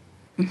Jupiter.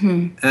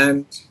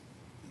 And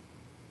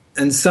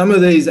some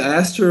of these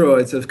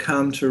asteroids have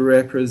come to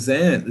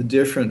represent the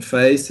different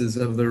faces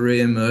of the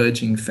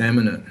re-emerging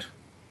feminine.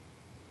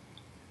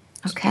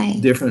 Okay.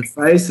 Different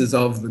faces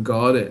of the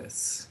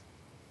goddess.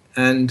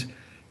 And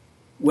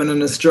when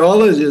an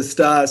astrologer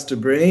starts to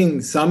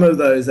bring some of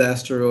those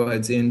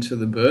asteroids into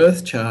the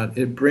birth chart,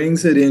 it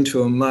brings it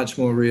into a much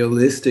more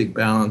realistic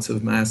balance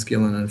of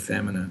masculine and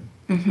feminine.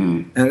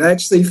 And it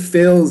actually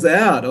fills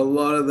out a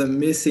lot of the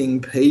missing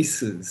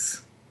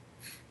pieces.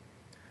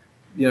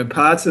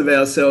 Parts of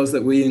ourselves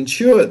that we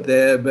intuit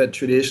there, but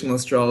traditional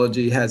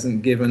astrology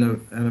hasn't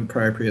given an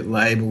appropriate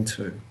label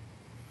to.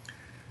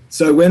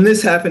 So when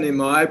this happened in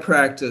my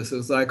practice, it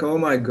was like, oh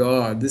my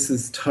God, this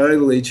is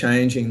totally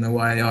changing the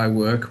way I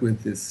work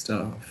with this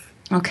stuff.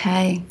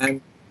 Okay.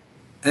 And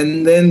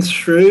then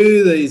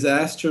through these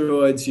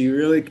asteroids,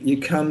 you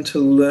come to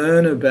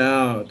learn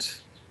about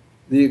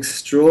the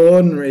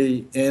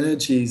extraordinary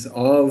energies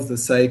of the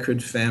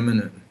sacred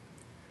feminine,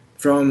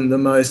 from the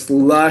most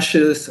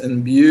luscious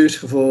and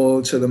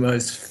beautiful to the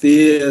most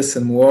fierce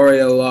and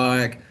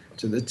warrior-like,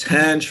 to the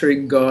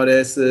tantric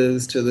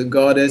goddesses, to the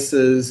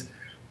goddesses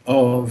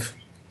of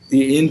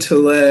the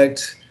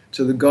intellect,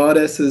 to the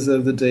goddesses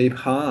of the deep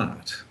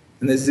heart.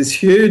 And there's this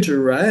huge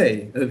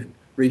array of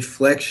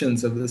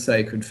reflections of the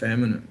sacred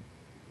feminine.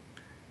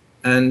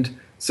 And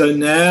So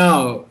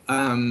now,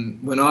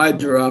 when I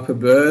draw up a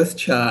birth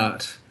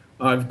chart,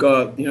 I've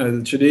got,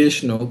 the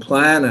traditional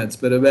planets,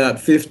 but about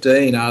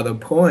 15 other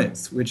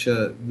points, which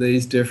are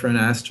these different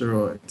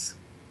asteroids.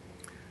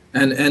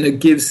 And it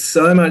gives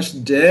so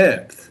much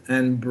depth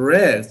and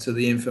breadth to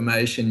the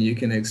information you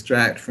can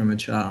extract from a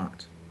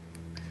chart.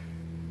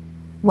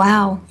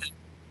 Wow.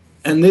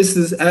 And this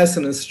is, as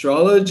an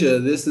astrologer,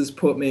 this has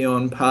put me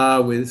on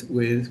par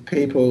with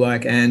people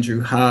like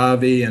Andrew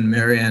Harvey and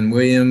Marianne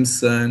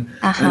Williamson,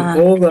 and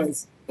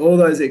all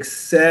those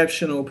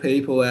exceptional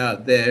people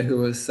out there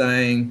who are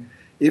saying,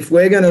 if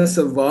we're going to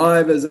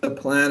survive as a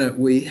planet,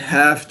 we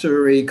have to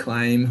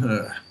reclaim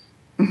her.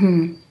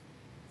 Mm-hmm.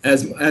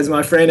 As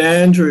my friend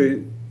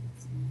Andrew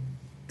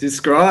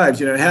describes,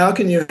 how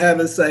can you have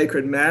a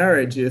sacred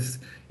marriage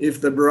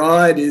if the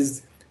bride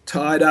is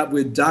tied up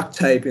with duct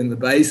tape in the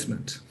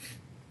basement?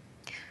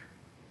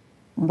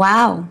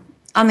 Wow.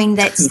 I mean,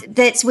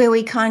 that's where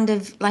we kind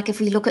of, like, if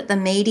we look at the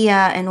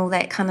media and all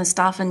that kind of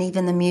stuff, and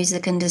even the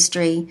music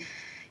industry,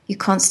 you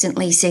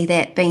constantly see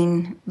that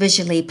being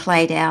visually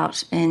played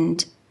out,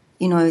 and,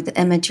 the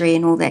imagery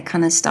and all that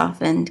kind of stuff,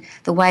 and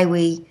the way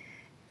we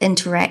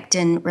interact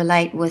and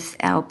relate with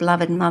our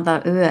beloved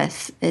Mother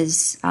Earth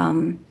is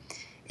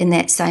in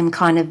that same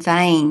kind of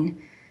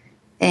vein.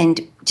 And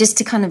just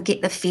to kind of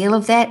get the feel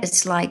of that,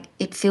 it's like,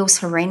 it feels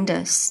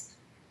horrendous,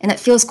 and it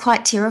feels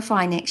quite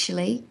terrifying,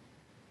 actually.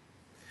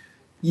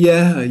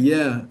 Yeah,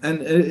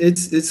 and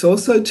it's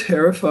also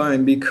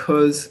terrifying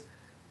because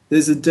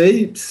there's a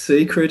deep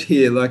secret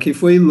here. Like,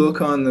 if we look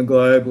on the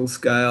global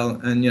scale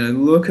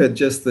and look at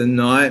just the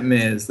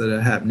nightmares that are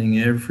happening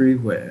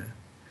everywhere,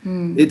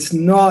 it's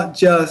not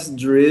just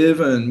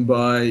driven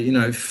by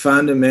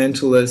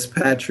fundamentalist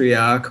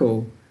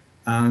patriarchal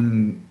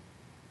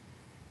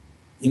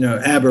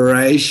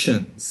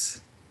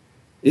aberrations.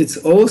 It's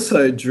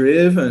also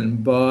driven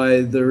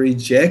by the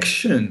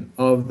rejection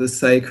of the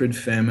sacred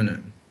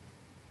feminine.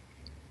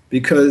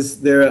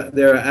 Because there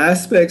are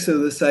aspects of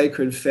the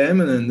sacred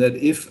feminine that,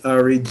 if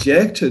are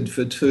rejected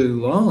for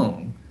too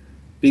long,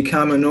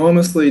 become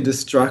enormously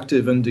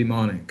destructive and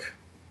demonic.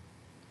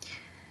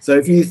 So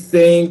if you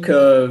think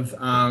of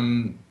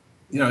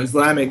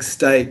Islamic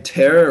State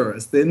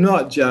terrorists, they're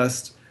not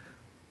just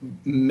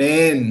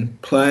men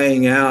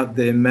playing out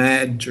their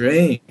mad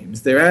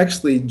dreams. They're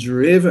actually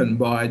driven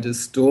by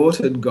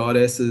distorted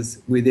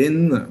goddesses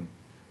within them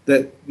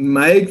that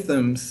make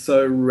them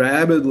so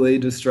rabidly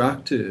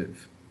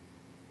destructive.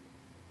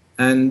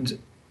 And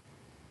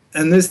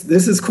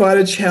this is quite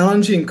a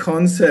challenging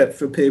concept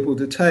for people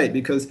to take,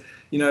 because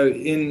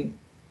in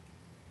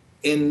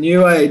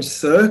New Age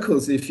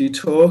circles, if you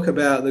talk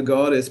about the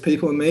goddess,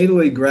 people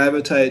immediately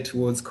gravitate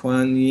towards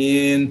Kuan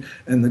Yin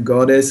and the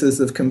goddesses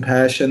of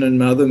compassion and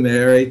Mother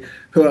Mary,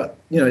 who are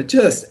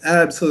just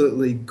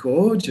absolutely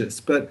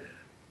gorgeous. But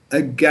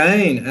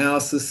again, our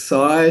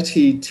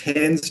society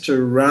tends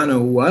to run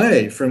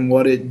away from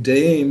what it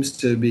deems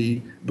to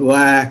be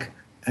black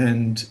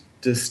and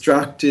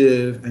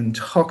destructive and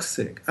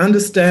toxic,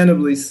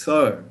 understandably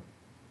so.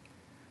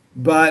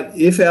 But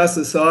if our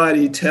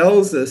society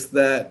tells us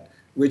that,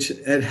 which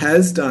it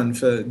has done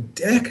for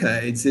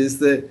decades, is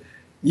that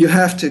you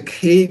have to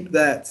keep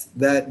that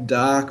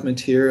dark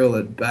material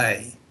at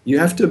bay. You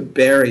have to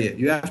bury it.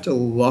 You have to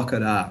lock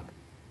it up.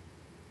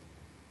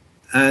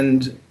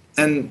 And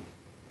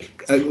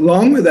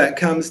along with that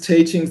comes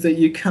teachings that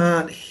you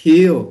can't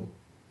heal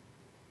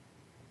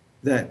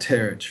that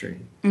territory,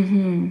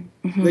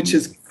 which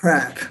is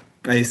crap,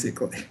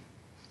 basically.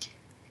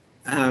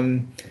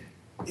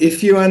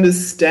 If you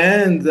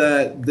understand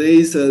that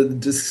these are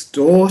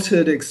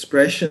distorted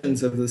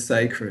expressions of the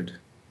sacred,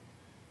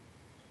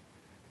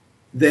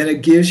 then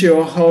it gives you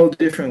a whole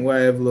different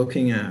way of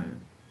looking at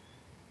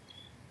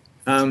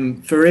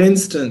it. For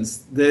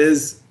instance,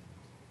 there's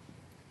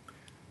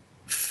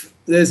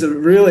a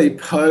really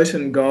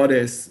potent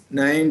goddess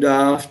named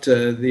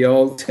after the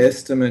Old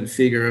Testament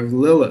figure of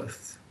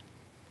Lilith,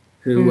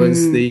 who was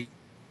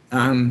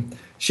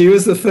she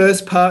was the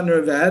first partner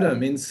of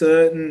Adam in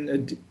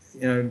certain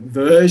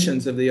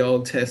versions of the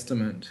Old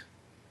Testament.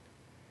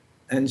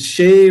 And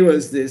she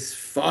was this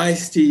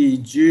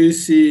feisty,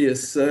 juicy,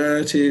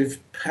 assertive,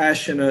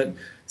 passionate,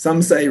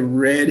 some say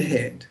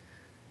redhead,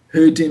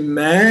 who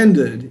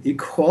demanded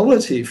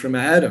equality from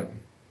Adam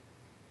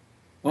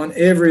on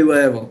every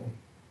level.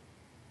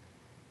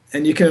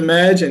 And you can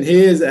imagine,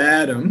 here's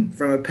Adam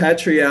from a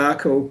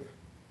patriarchal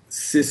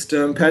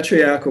system,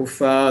 patriarchal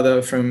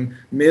father from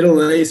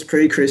Middle East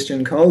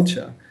pre-Christian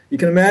culture. You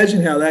can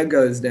imagine how that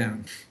goes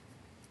down.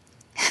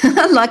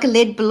 Like a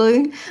lead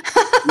balloon.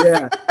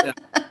 Yeah.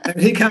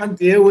 And he can't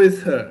deal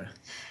with her.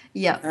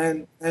 Yeah.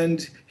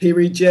 And he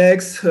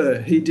rejects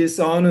her. He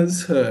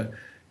dishonors her.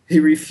 He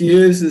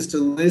refuses to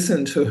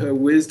listen to her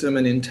wisdom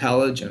and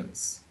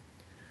intelligence.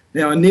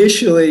 Now,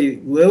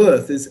 initially,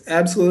 Lilith is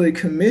absolutely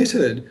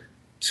committed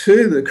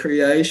to the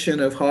creation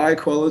of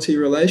high-quality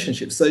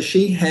relationships. So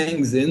she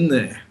hangs in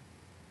there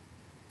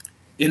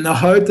in the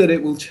hope that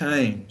it will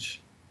change.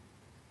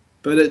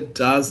 but it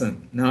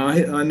doesn't. Now,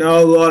 I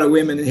know a lot of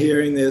women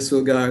hearing this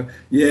will go,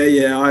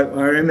 yeah, I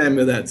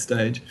remember that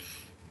stage.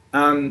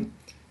 And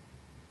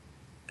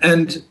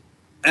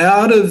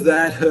out of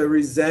that, her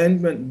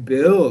resentment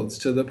builds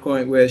to the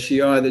point where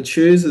she either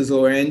chooses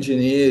or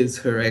engineers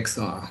her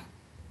exile.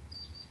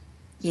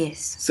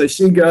 Yes. So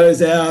she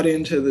goes out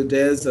into the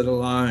desert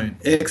alone,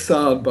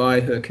 exiled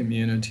by her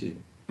community.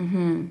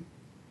 Mm-hmm.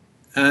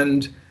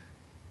 And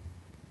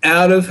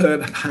out of her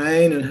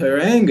pain and her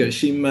anger,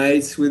 she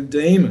mates with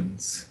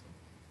demons.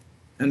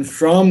 And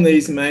from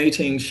these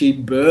matings, she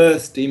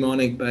births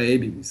demonic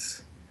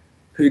babies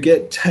who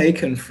get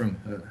taken from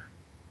her.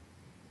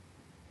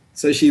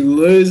 So she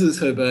loses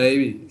her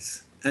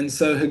babies. And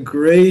so her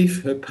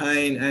grief, her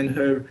pain, and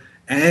her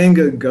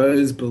anger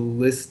goes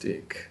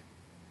ballistic.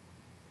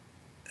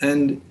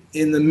 And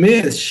in the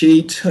myth,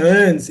 she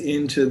turns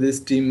into this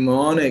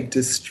demonic,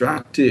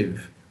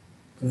 destructive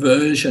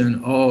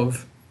version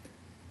of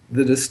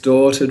the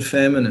distorted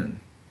feminine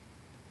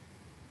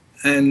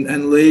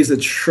and leaves a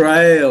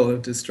trail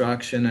of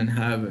destruction and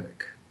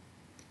havoc.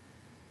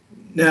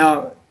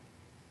 Now,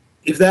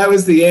 if that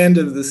was the end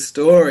of the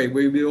story,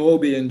 we would all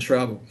be in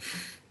trouble.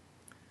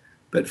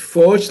 But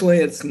fortunately,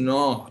 it's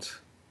not.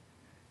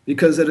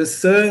 Because at a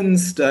certain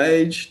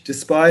stage,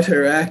 despite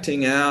her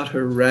acting out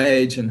her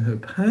rage and her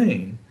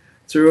pain,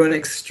 through an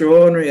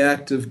extraordinary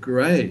act of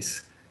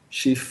grace,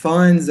 she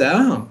finds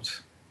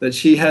out that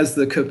she has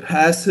the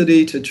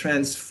capacity to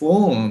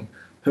transform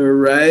her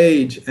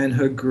rage and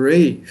her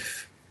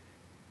grief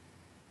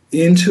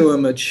into a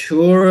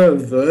maturer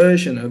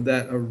version of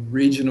that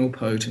original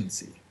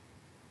potency.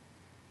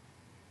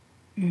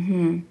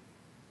 Mm-hmm.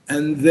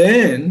 And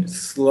then,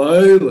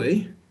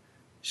 slowly,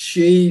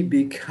 she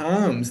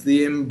becomes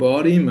the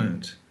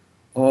embodiment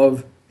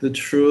of the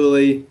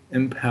truly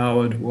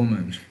empowered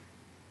woman.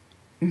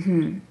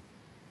 Mm-hmm.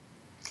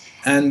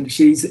 And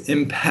she's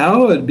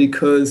empowered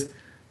because,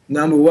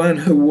 number one,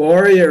 her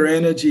warrior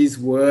energies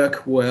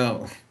work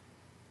well.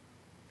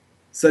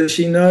 So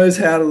she knows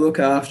how to look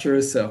after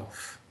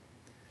herself.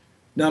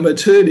 Number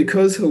two,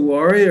 because her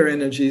warrior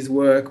energies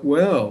work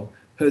well,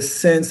 her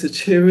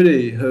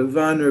sensitivity, her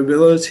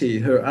vulnerability,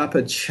 her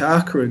upper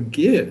chakra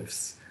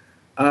gifts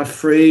are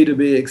free to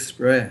be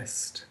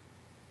expressed.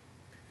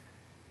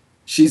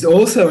 She's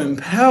also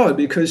empowered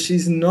because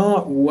she's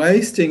not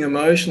wasting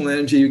emotional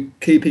energy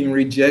keeping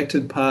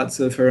rejected parts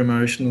of her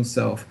emotional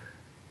self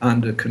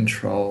under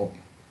control.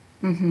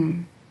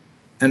 Mm-hmm.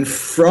 And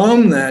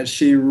from that,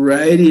 she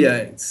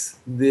radiates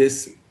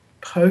this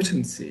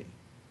potency.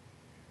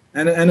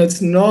 And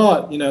it's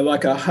not,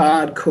 like a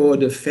hardcore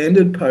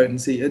defended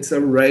potency, it's a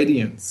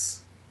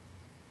radiance.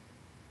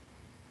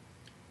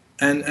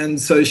 And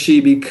so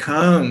she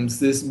becomes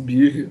this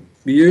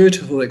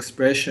beautiful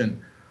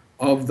expression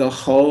of the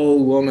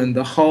whole woman,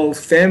 the whole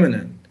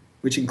feminine,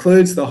 which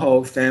includes the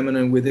whole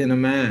feminine within a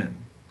man.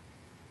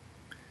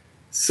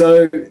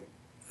 So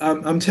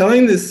I'm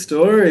telling this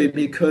story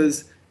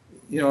because,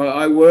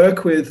 I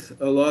work with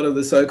a lot of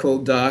the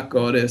so-called dark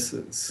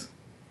goddesses.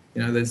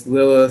 There's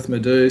Lilith,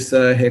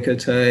 Medusa,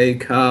 Hecate,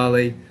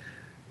 Kali.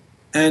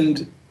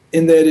 And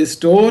in their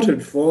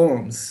distorted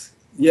forms,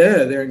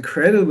 they're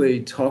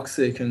incredibly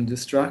toxic and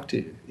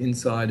destructive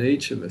inside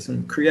each of us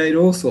and create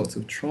all sorts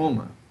of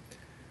trauma.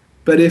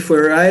 But if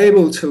we're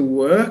able to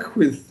work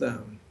with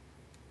them,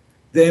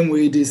 then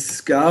we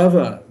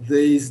discover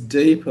these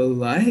deeper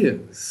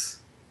layers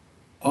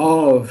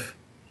of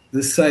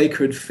the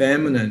sacred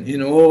feminine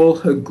in all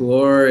her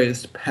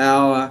glorious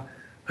power,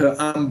 her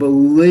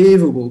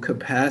unbelievable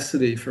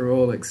capacity for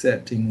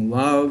all-accepting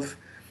love,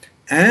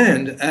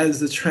 and as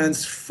the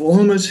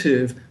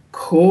transformative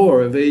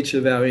core of each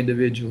of our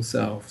individual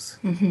selves.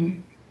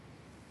 Mm-hmm.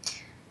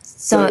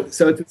 So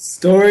it's a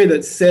story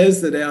that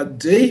says that our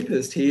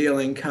deepest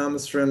healing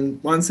comes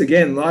from, once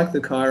again, like the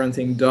Chiron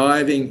thing,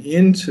 diving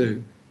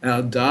into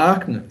our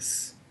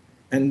darkness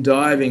and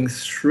diving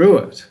through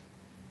it.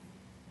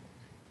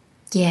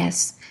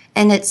 Yes,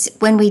 and it's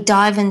when we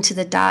dive into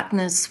the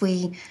darkness,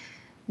 we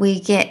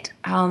get,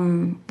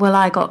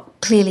 I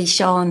got clearly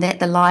shown that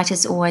the light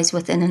is always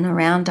within and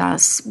around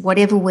us.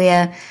 Whatever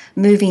we're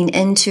moving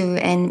into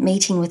and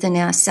meeting within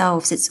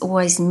ourselves, it's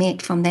always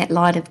met from that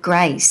light of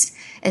grace.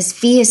 As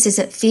fierce as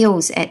it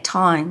feels at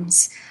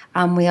times,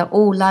 we are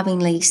all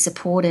lovingly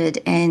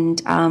supported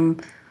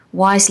and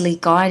wisely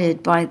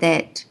guided by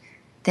that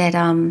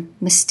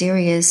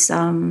mysterious,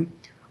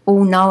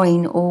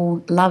 all-knowing,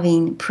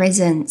 all-loving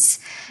presence.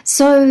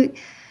 So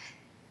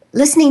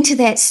listening to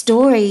that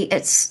story,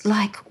 it's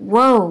like,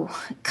 whoa,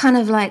 kind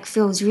of like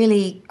feels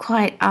really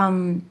quite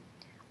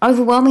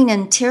overwhelming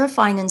and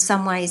terrifying in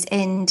some ways.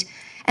 And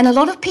a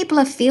lot of people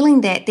are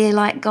feeling that. They're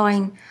like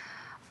going,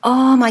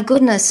 oh my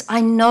goodness,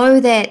 I know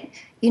that,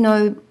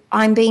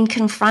 I'm being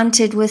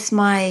confronted with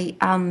my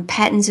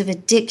patterns of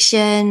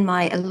addiction,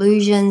 my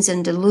illusions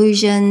and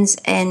delusions,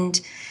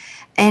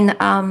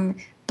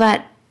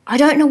 but I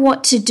don't know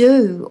what to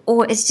do,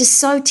 or it's just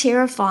so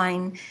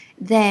terrifying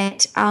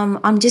that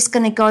I'm just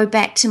going to go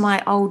back to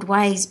my old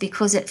ways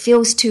because it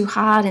feels too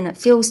hard and it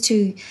feels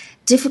too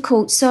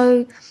difficult.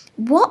 So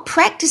what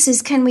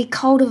practices can we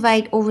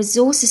cultivate or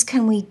resources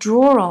can we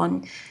draw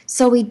on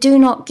so we do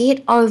not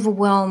get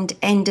overwhelmed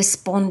and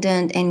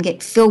despondent and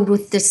get filled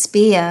with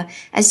despair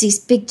as these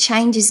big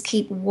changes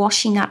keep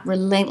washing up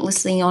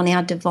relentlessly on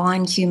our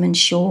divine human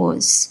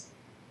shores?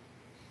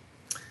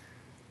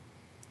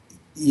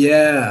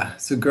 Yeah,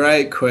 it's a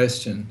great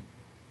question.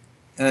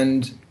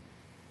 And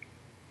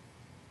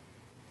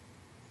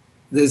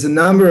there's a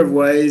number of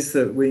ways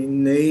that we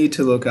need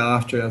to look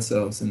after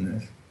ourselves in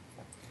this.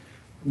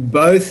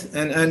 Both,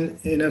 and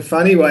in a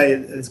funny way,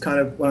 it's kind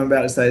of what I'm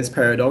about to say is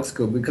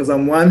paradoxical, because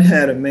on one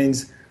hand it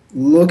means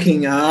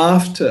looking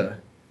after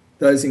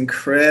those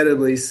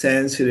incredibly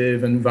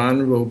sensitive and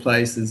vulnerable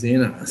places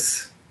in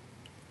us,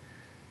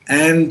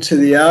 and to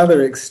the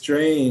other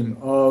extreme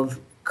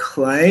of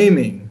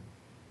claiming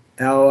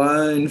our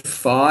own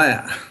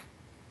fire,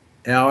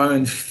 our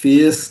own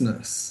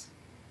fierceness.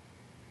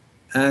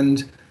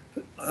 And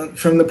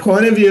from the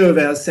point of view of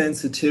our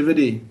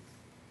sensitivity,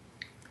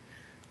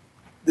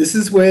 this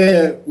is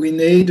where we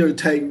need to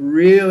take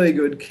really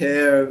good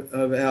care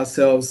of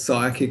ourselves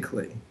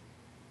psychically.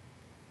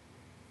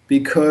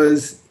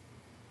 Because,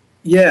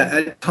 yeah,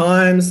 at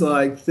times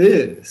like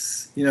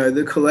this,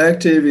 the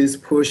collective is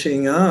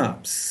pushing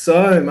up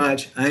so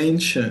much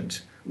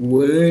ancient,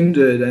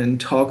 wounded and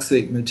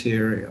toxic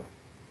material.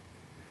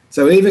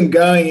 So even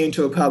going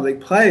into a public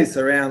place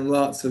around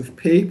lots of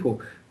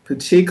people,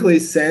 particularly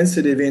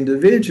sensitive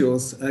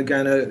individuals are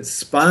going to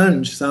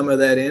sponge some of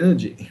that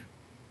energy.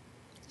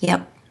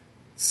 Yep.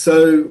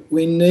 So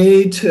we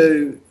need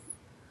to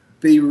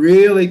be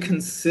really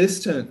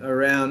consistent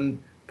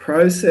around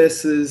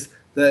processes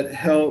that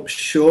help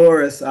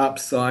shore us up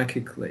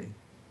psychically.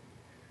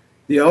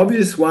 The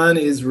obvious one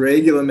is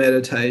regular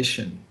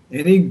meditation.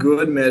 Any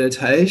good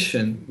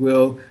meditation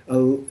will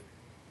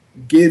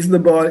gives the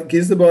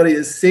body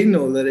a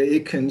signal that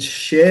it can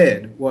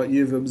shed what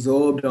you've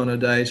absorbed on a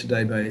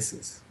day-to-day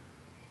basis.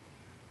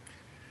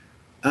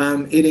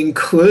 It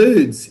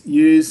includes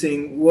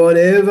using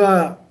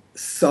whatever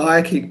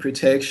psychic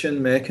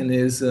protection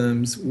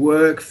mechanisms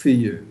work for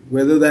you,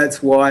 whether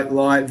that's white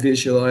light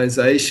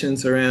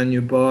visualizations around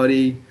your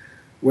body,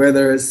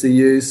 whether it's the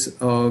use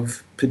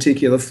of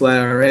particular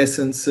flower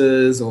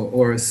essences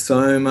or a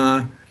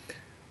soma,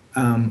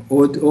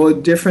 or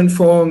different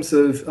forms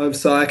of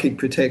psychic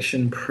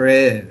protection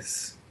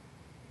prayers.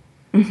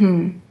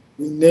 Mm-hmm.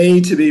 We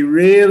need to be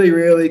really,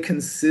 really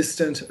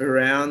consistent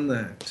around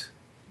that,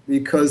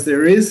 because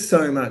there is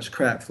so much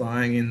crap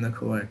flying in the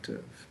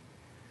collective.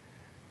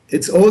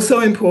 It's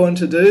also important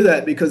to do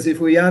that because if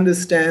we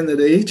understand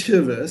that each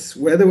of us,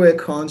 whether we're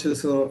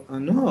conscious or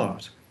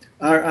not,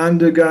 are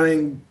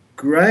undergoing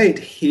great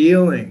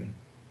healing,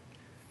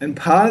 and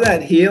part of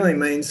that healing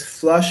means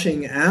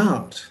flushing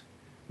out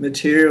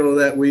material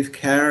that we've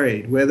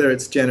carried, whether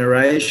it's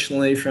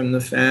generationally from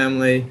the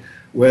family,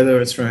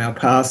 whether it's from our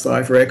past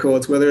life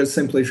records, whether it's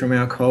simply from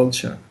our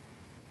culture.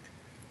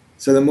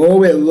 So the more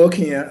we're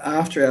looking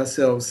after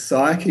ourselves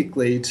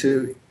psychically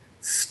to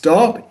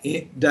stop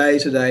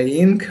day-to-day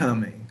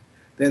incoming,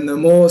 then the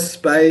more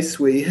space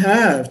we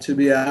have to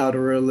be able to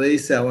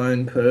release our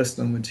own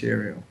personal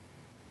material.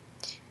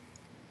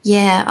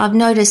 Yeah, I've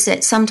noticed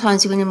that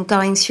sometimes when I'm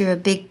going through a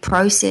big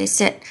process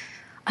that,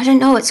 I don't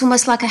know, it's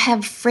almost like I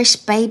have fresh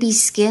baby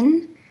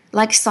skin,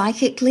 like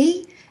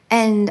psychically,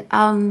 and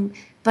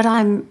but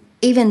I'm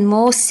even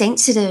more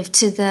sensitive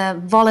to the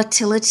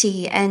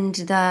volatility and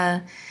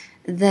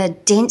the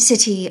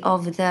density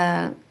of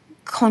the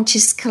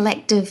conscious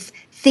collective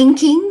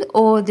thinking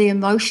or the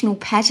emotional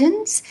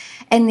patterns.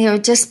 And there are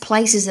just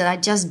places that I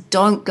just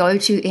don't go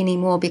to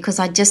anymore because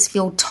I just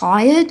feel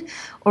tired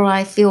or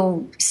I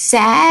feel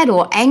sad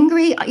or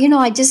angry.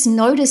 I just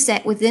notice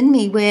that within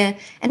me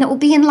and it will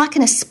be in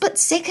a split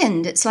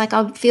second. It's like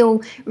I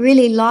feel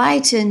really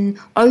light and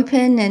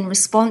open and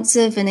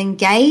responsive and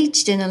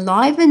engaged and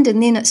enlivened.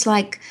 And then it's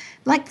like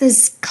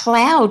this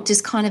cloud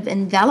just kind of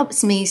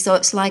envelops me. So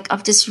it's like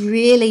I've just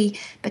really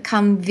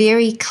become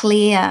very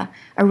clear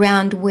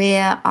around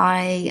where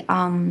I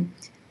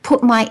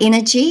put my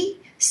energy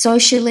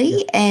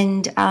socially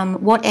and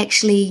what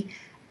actually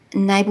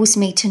enables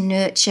me to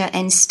nurture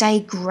and stay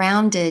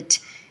grounded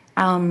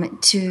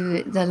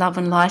to the love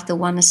and light, the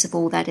oneness of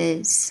all that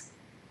is.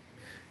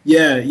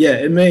 Yeah,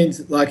 it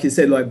means, like you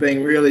said,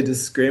 being really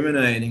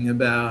discriminating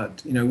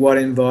about, what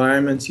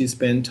environments you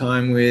spend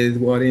time with,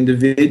 what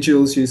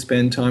individuals you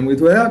spend time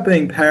with, without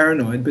being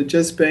paranoid, but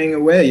just being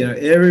aware,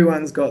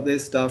 everyone's got their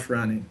stuff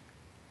running.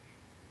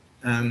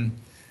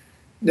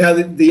 Now,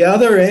 the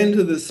other end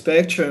of the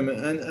spectrum,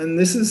 and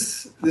this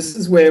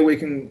is where we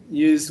can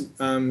use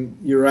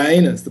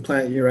Uranus, the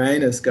planet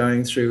Uranus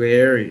going through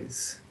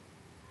Aries.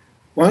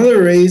 One of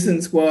the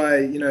reasons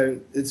why,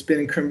 it's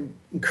been an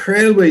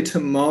incredibly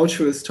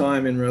tumultuous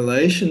time in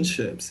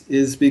relationships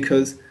is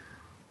because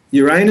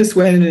Uranus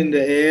went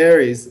into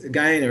Aries,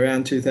 again,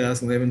 around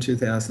 2011,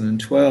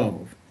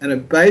 2012, and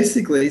it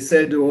basically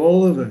said to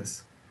all of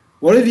us,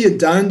 what have you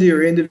done to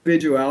your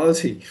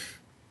individuality?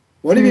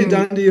 What have you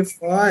done to your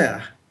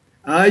fire?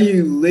 Are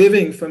you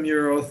living from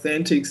your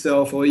authentic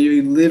self, or are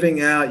you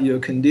living out your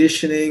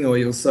conditioning or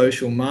your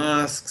social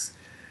masks?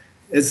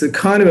 It's a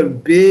kind of a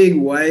big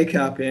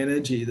wake-up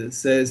energy that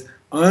says,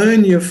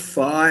 own your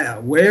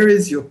fire. Where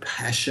is your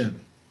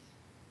passion?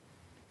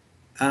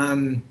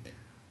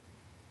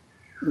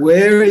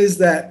 Where is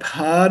that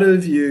part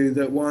of you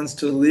that wants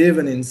to live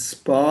an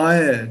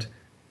inspired,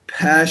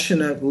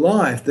 passionate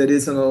life that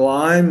is in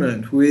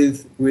alignment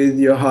with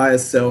your higher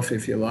self,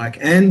 if you like,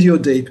 and your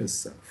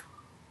deepest self?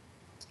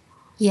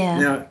 Yeah.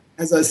 Now,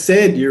 as I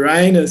said,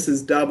 Uranus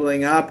is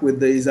doubling up with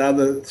these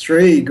other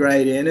three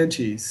great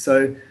energies.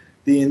 So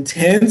the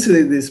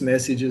intensity of this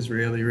message is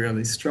really,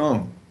 really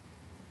strong.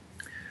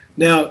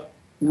 Now,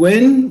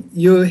 when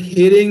you're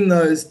hitting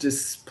those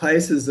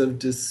places of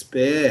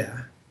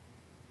despair,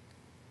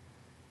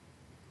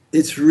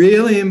 it's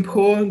really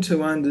important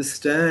to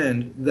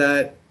understand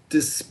that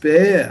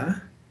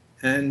despair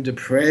and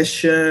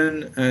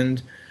depression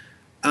and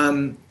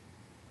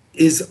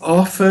is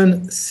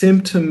often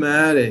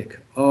symptomatic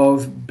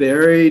of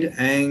buried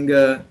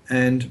anger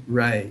and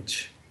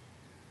rage.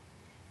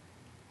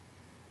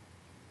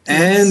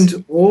 Yes.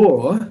 And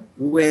or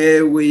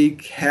where we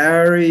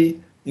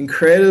carry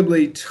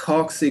incredibly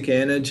toxic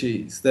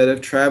energies that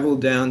have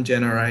traveled down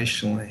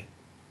generationally,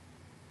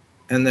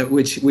 and that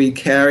which we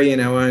carry in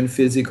our own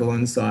physical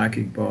and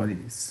psychic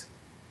bodies.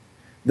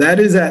 That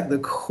is at the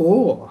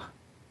core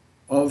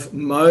of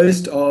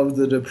most of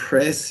the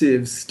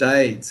depressive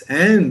states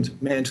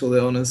and mental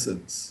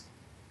illnesses.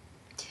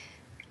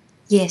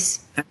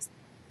 Yes.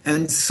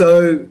 And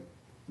so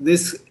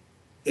this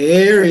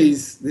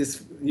Aries,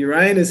 this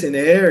Uranus in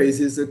Aries,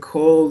 is a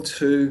call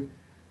to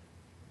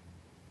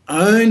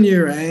own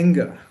your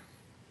anger.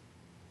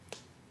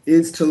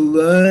 Is to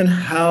learn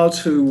how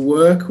to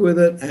work with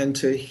it and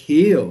to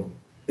heal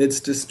its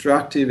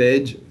destructive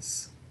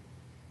edges.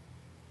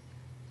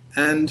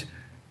 And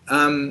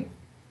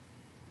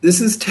this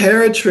is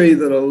territory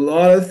that a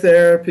lot of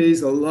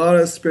therapies, a lot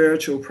of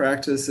spiritual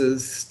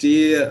practices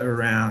steer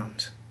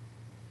around,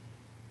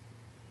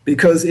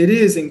 because it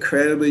is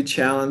incredibly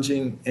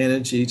challenging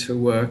energy to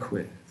work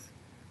with,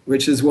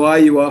 which is why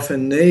you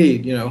often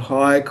need,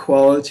 high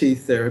quality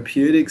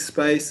therapeutic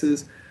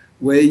spaces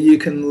where you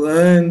can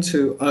learn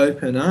to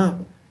open up,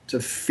 to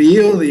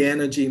feel the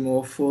energy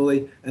more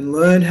fully, and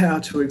learn how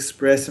to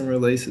express and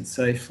release it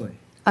safely.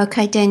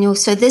 Okay, Daniel,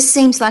 so this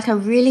seems like a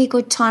really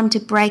good time to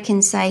break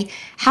and say,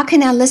 how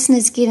can our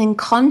listeners get in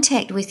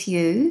contact with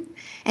you?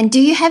 And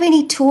do you have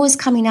any tours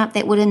coming up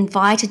that would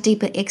invite a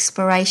deeper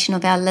exploration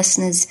of our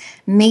listeners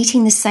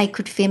meeting the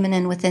sacred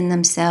feminine within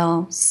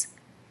themselves?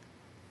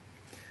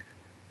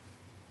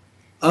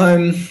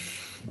 I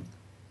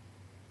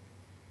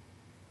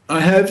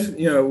have,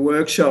 a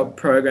workshop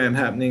program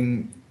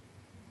happening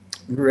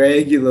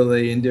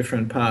regularly in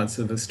different parts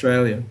of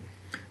Australia.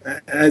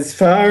 As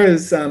far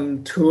as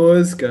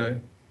tours go,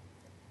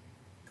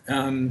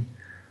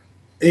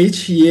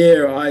 each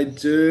year I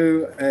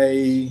do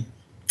a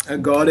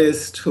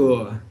goddess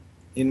tour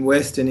in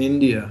Western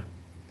India.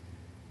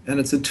 And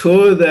it's a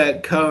tour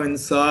that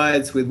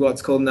coincides with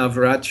what's called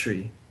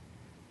Navratri.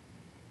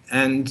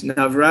 And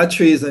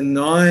Navratri is a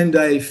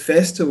 9-day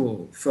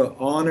festival for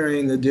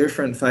honoring the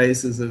different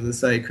faces of the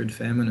sacred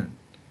feminine.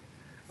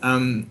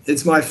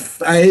 It's my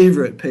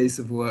favorite piece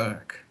of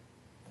work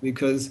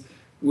because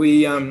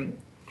we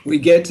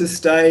get to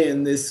stay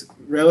in this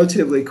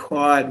relatively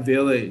quiet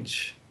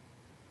village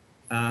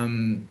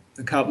a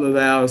couple of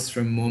hours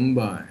from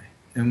Mumbai,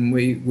 and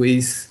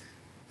we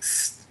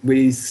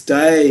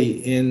stay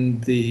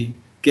in the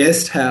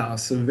guest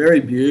house of a very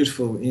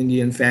beautiful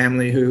Indian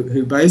family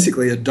who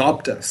basically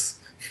adopt us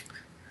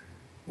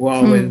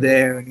while we're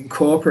there and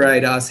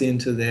incorporate us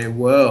into their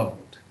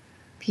world.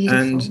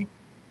 Beautiful.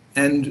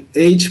 And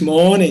each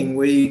morning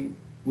we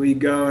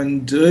go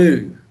and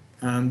do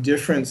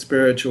different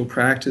spiritual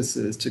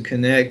practices to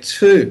connect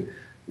to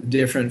the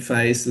different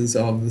faces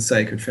of the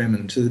sacred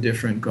feminine, to the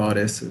different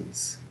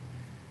goddesses.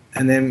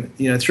 And then,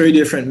 through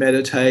different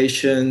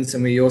meditations,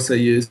 and we also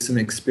use some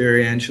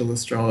experiential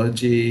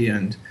astrology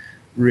and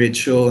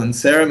ritual and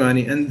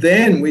ceremony, and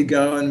then we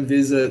go and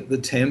visit the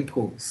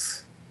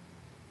temples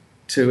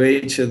to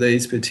each of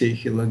these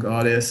particular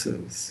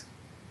goddesses.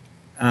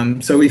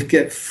 So we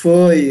get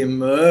fully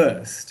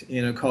immersed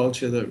in a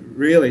culture that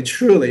really,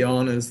 truly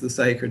honours the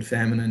sacred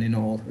feminine in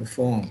all her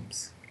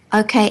forms.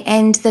 Okay,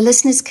 and the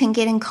listeners can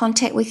get in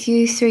contact with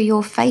you through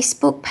your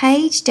Facebook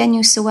page,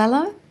 Daniel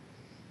Sowelu?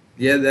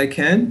 Yeah, they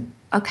can.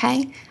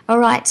 Okay, all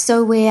right,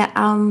 so we're...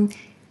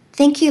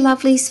 Thank you,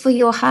 lovelies, for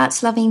your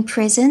heart's loving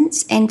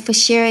presence and for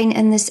sharing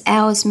in this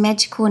hour's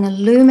magical and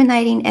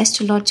illuminating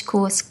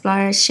astrological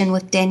exploration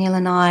with Daniel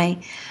and I.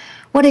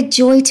 What a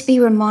joy to be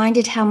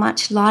reminded how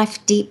much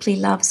life deeply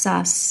loves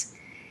us.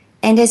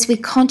 And as we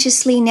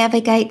consciously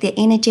navigate the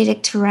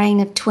energetic terrain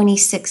of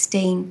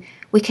 2016,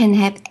 we can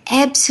have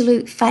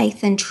absolute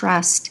faith and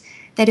trust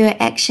that our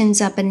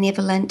actions are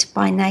benevolent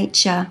by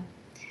nature.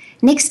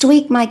 Next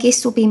week, my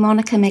guest will be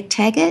Monica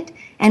McTaggart,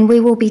 and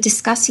we will be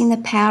discussing the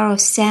power of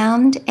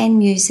sound and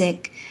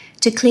music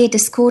to clear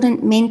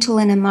discordant mental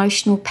and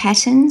emotional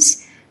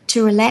patterns,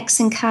 to relax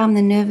and calm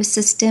the nervous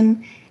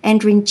system,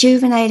 and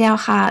rejuvenate our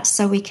hearts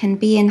so we can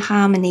be in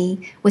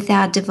harmony with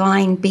our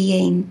divine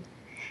being.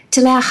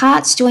 Till our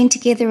hearts join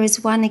together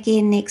as one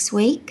again next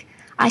week,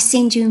 I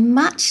send you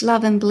much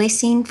love and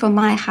blessing from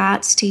my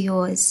hearts to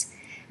yours.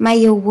 May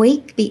your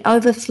week be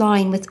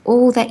overflowing with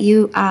all that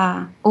you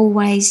are,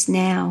 always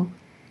now.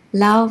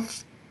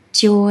 Love,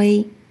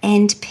 joy,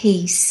 and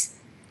peace.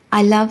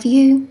 I love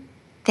you.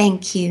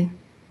 Thank you.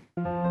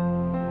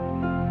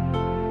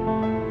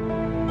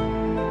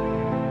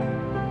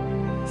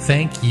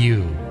 Thank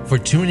you for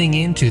tuning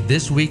in to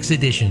this week's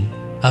edition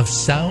of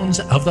Sounds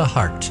of the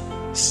Heart.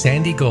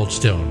 Sandy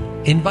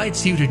Goldstone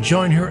invites you to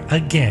join her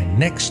again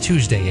next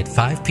Tuesday at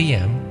 5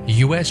 p.m.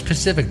 U.S.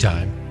 Pacific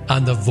Time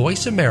on the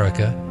Voice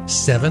America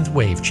 7th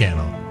Wave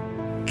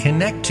Channel.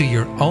 Connect to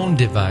your own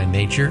divine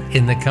nature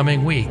in the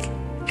coming week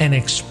and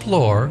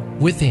explore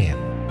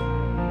within.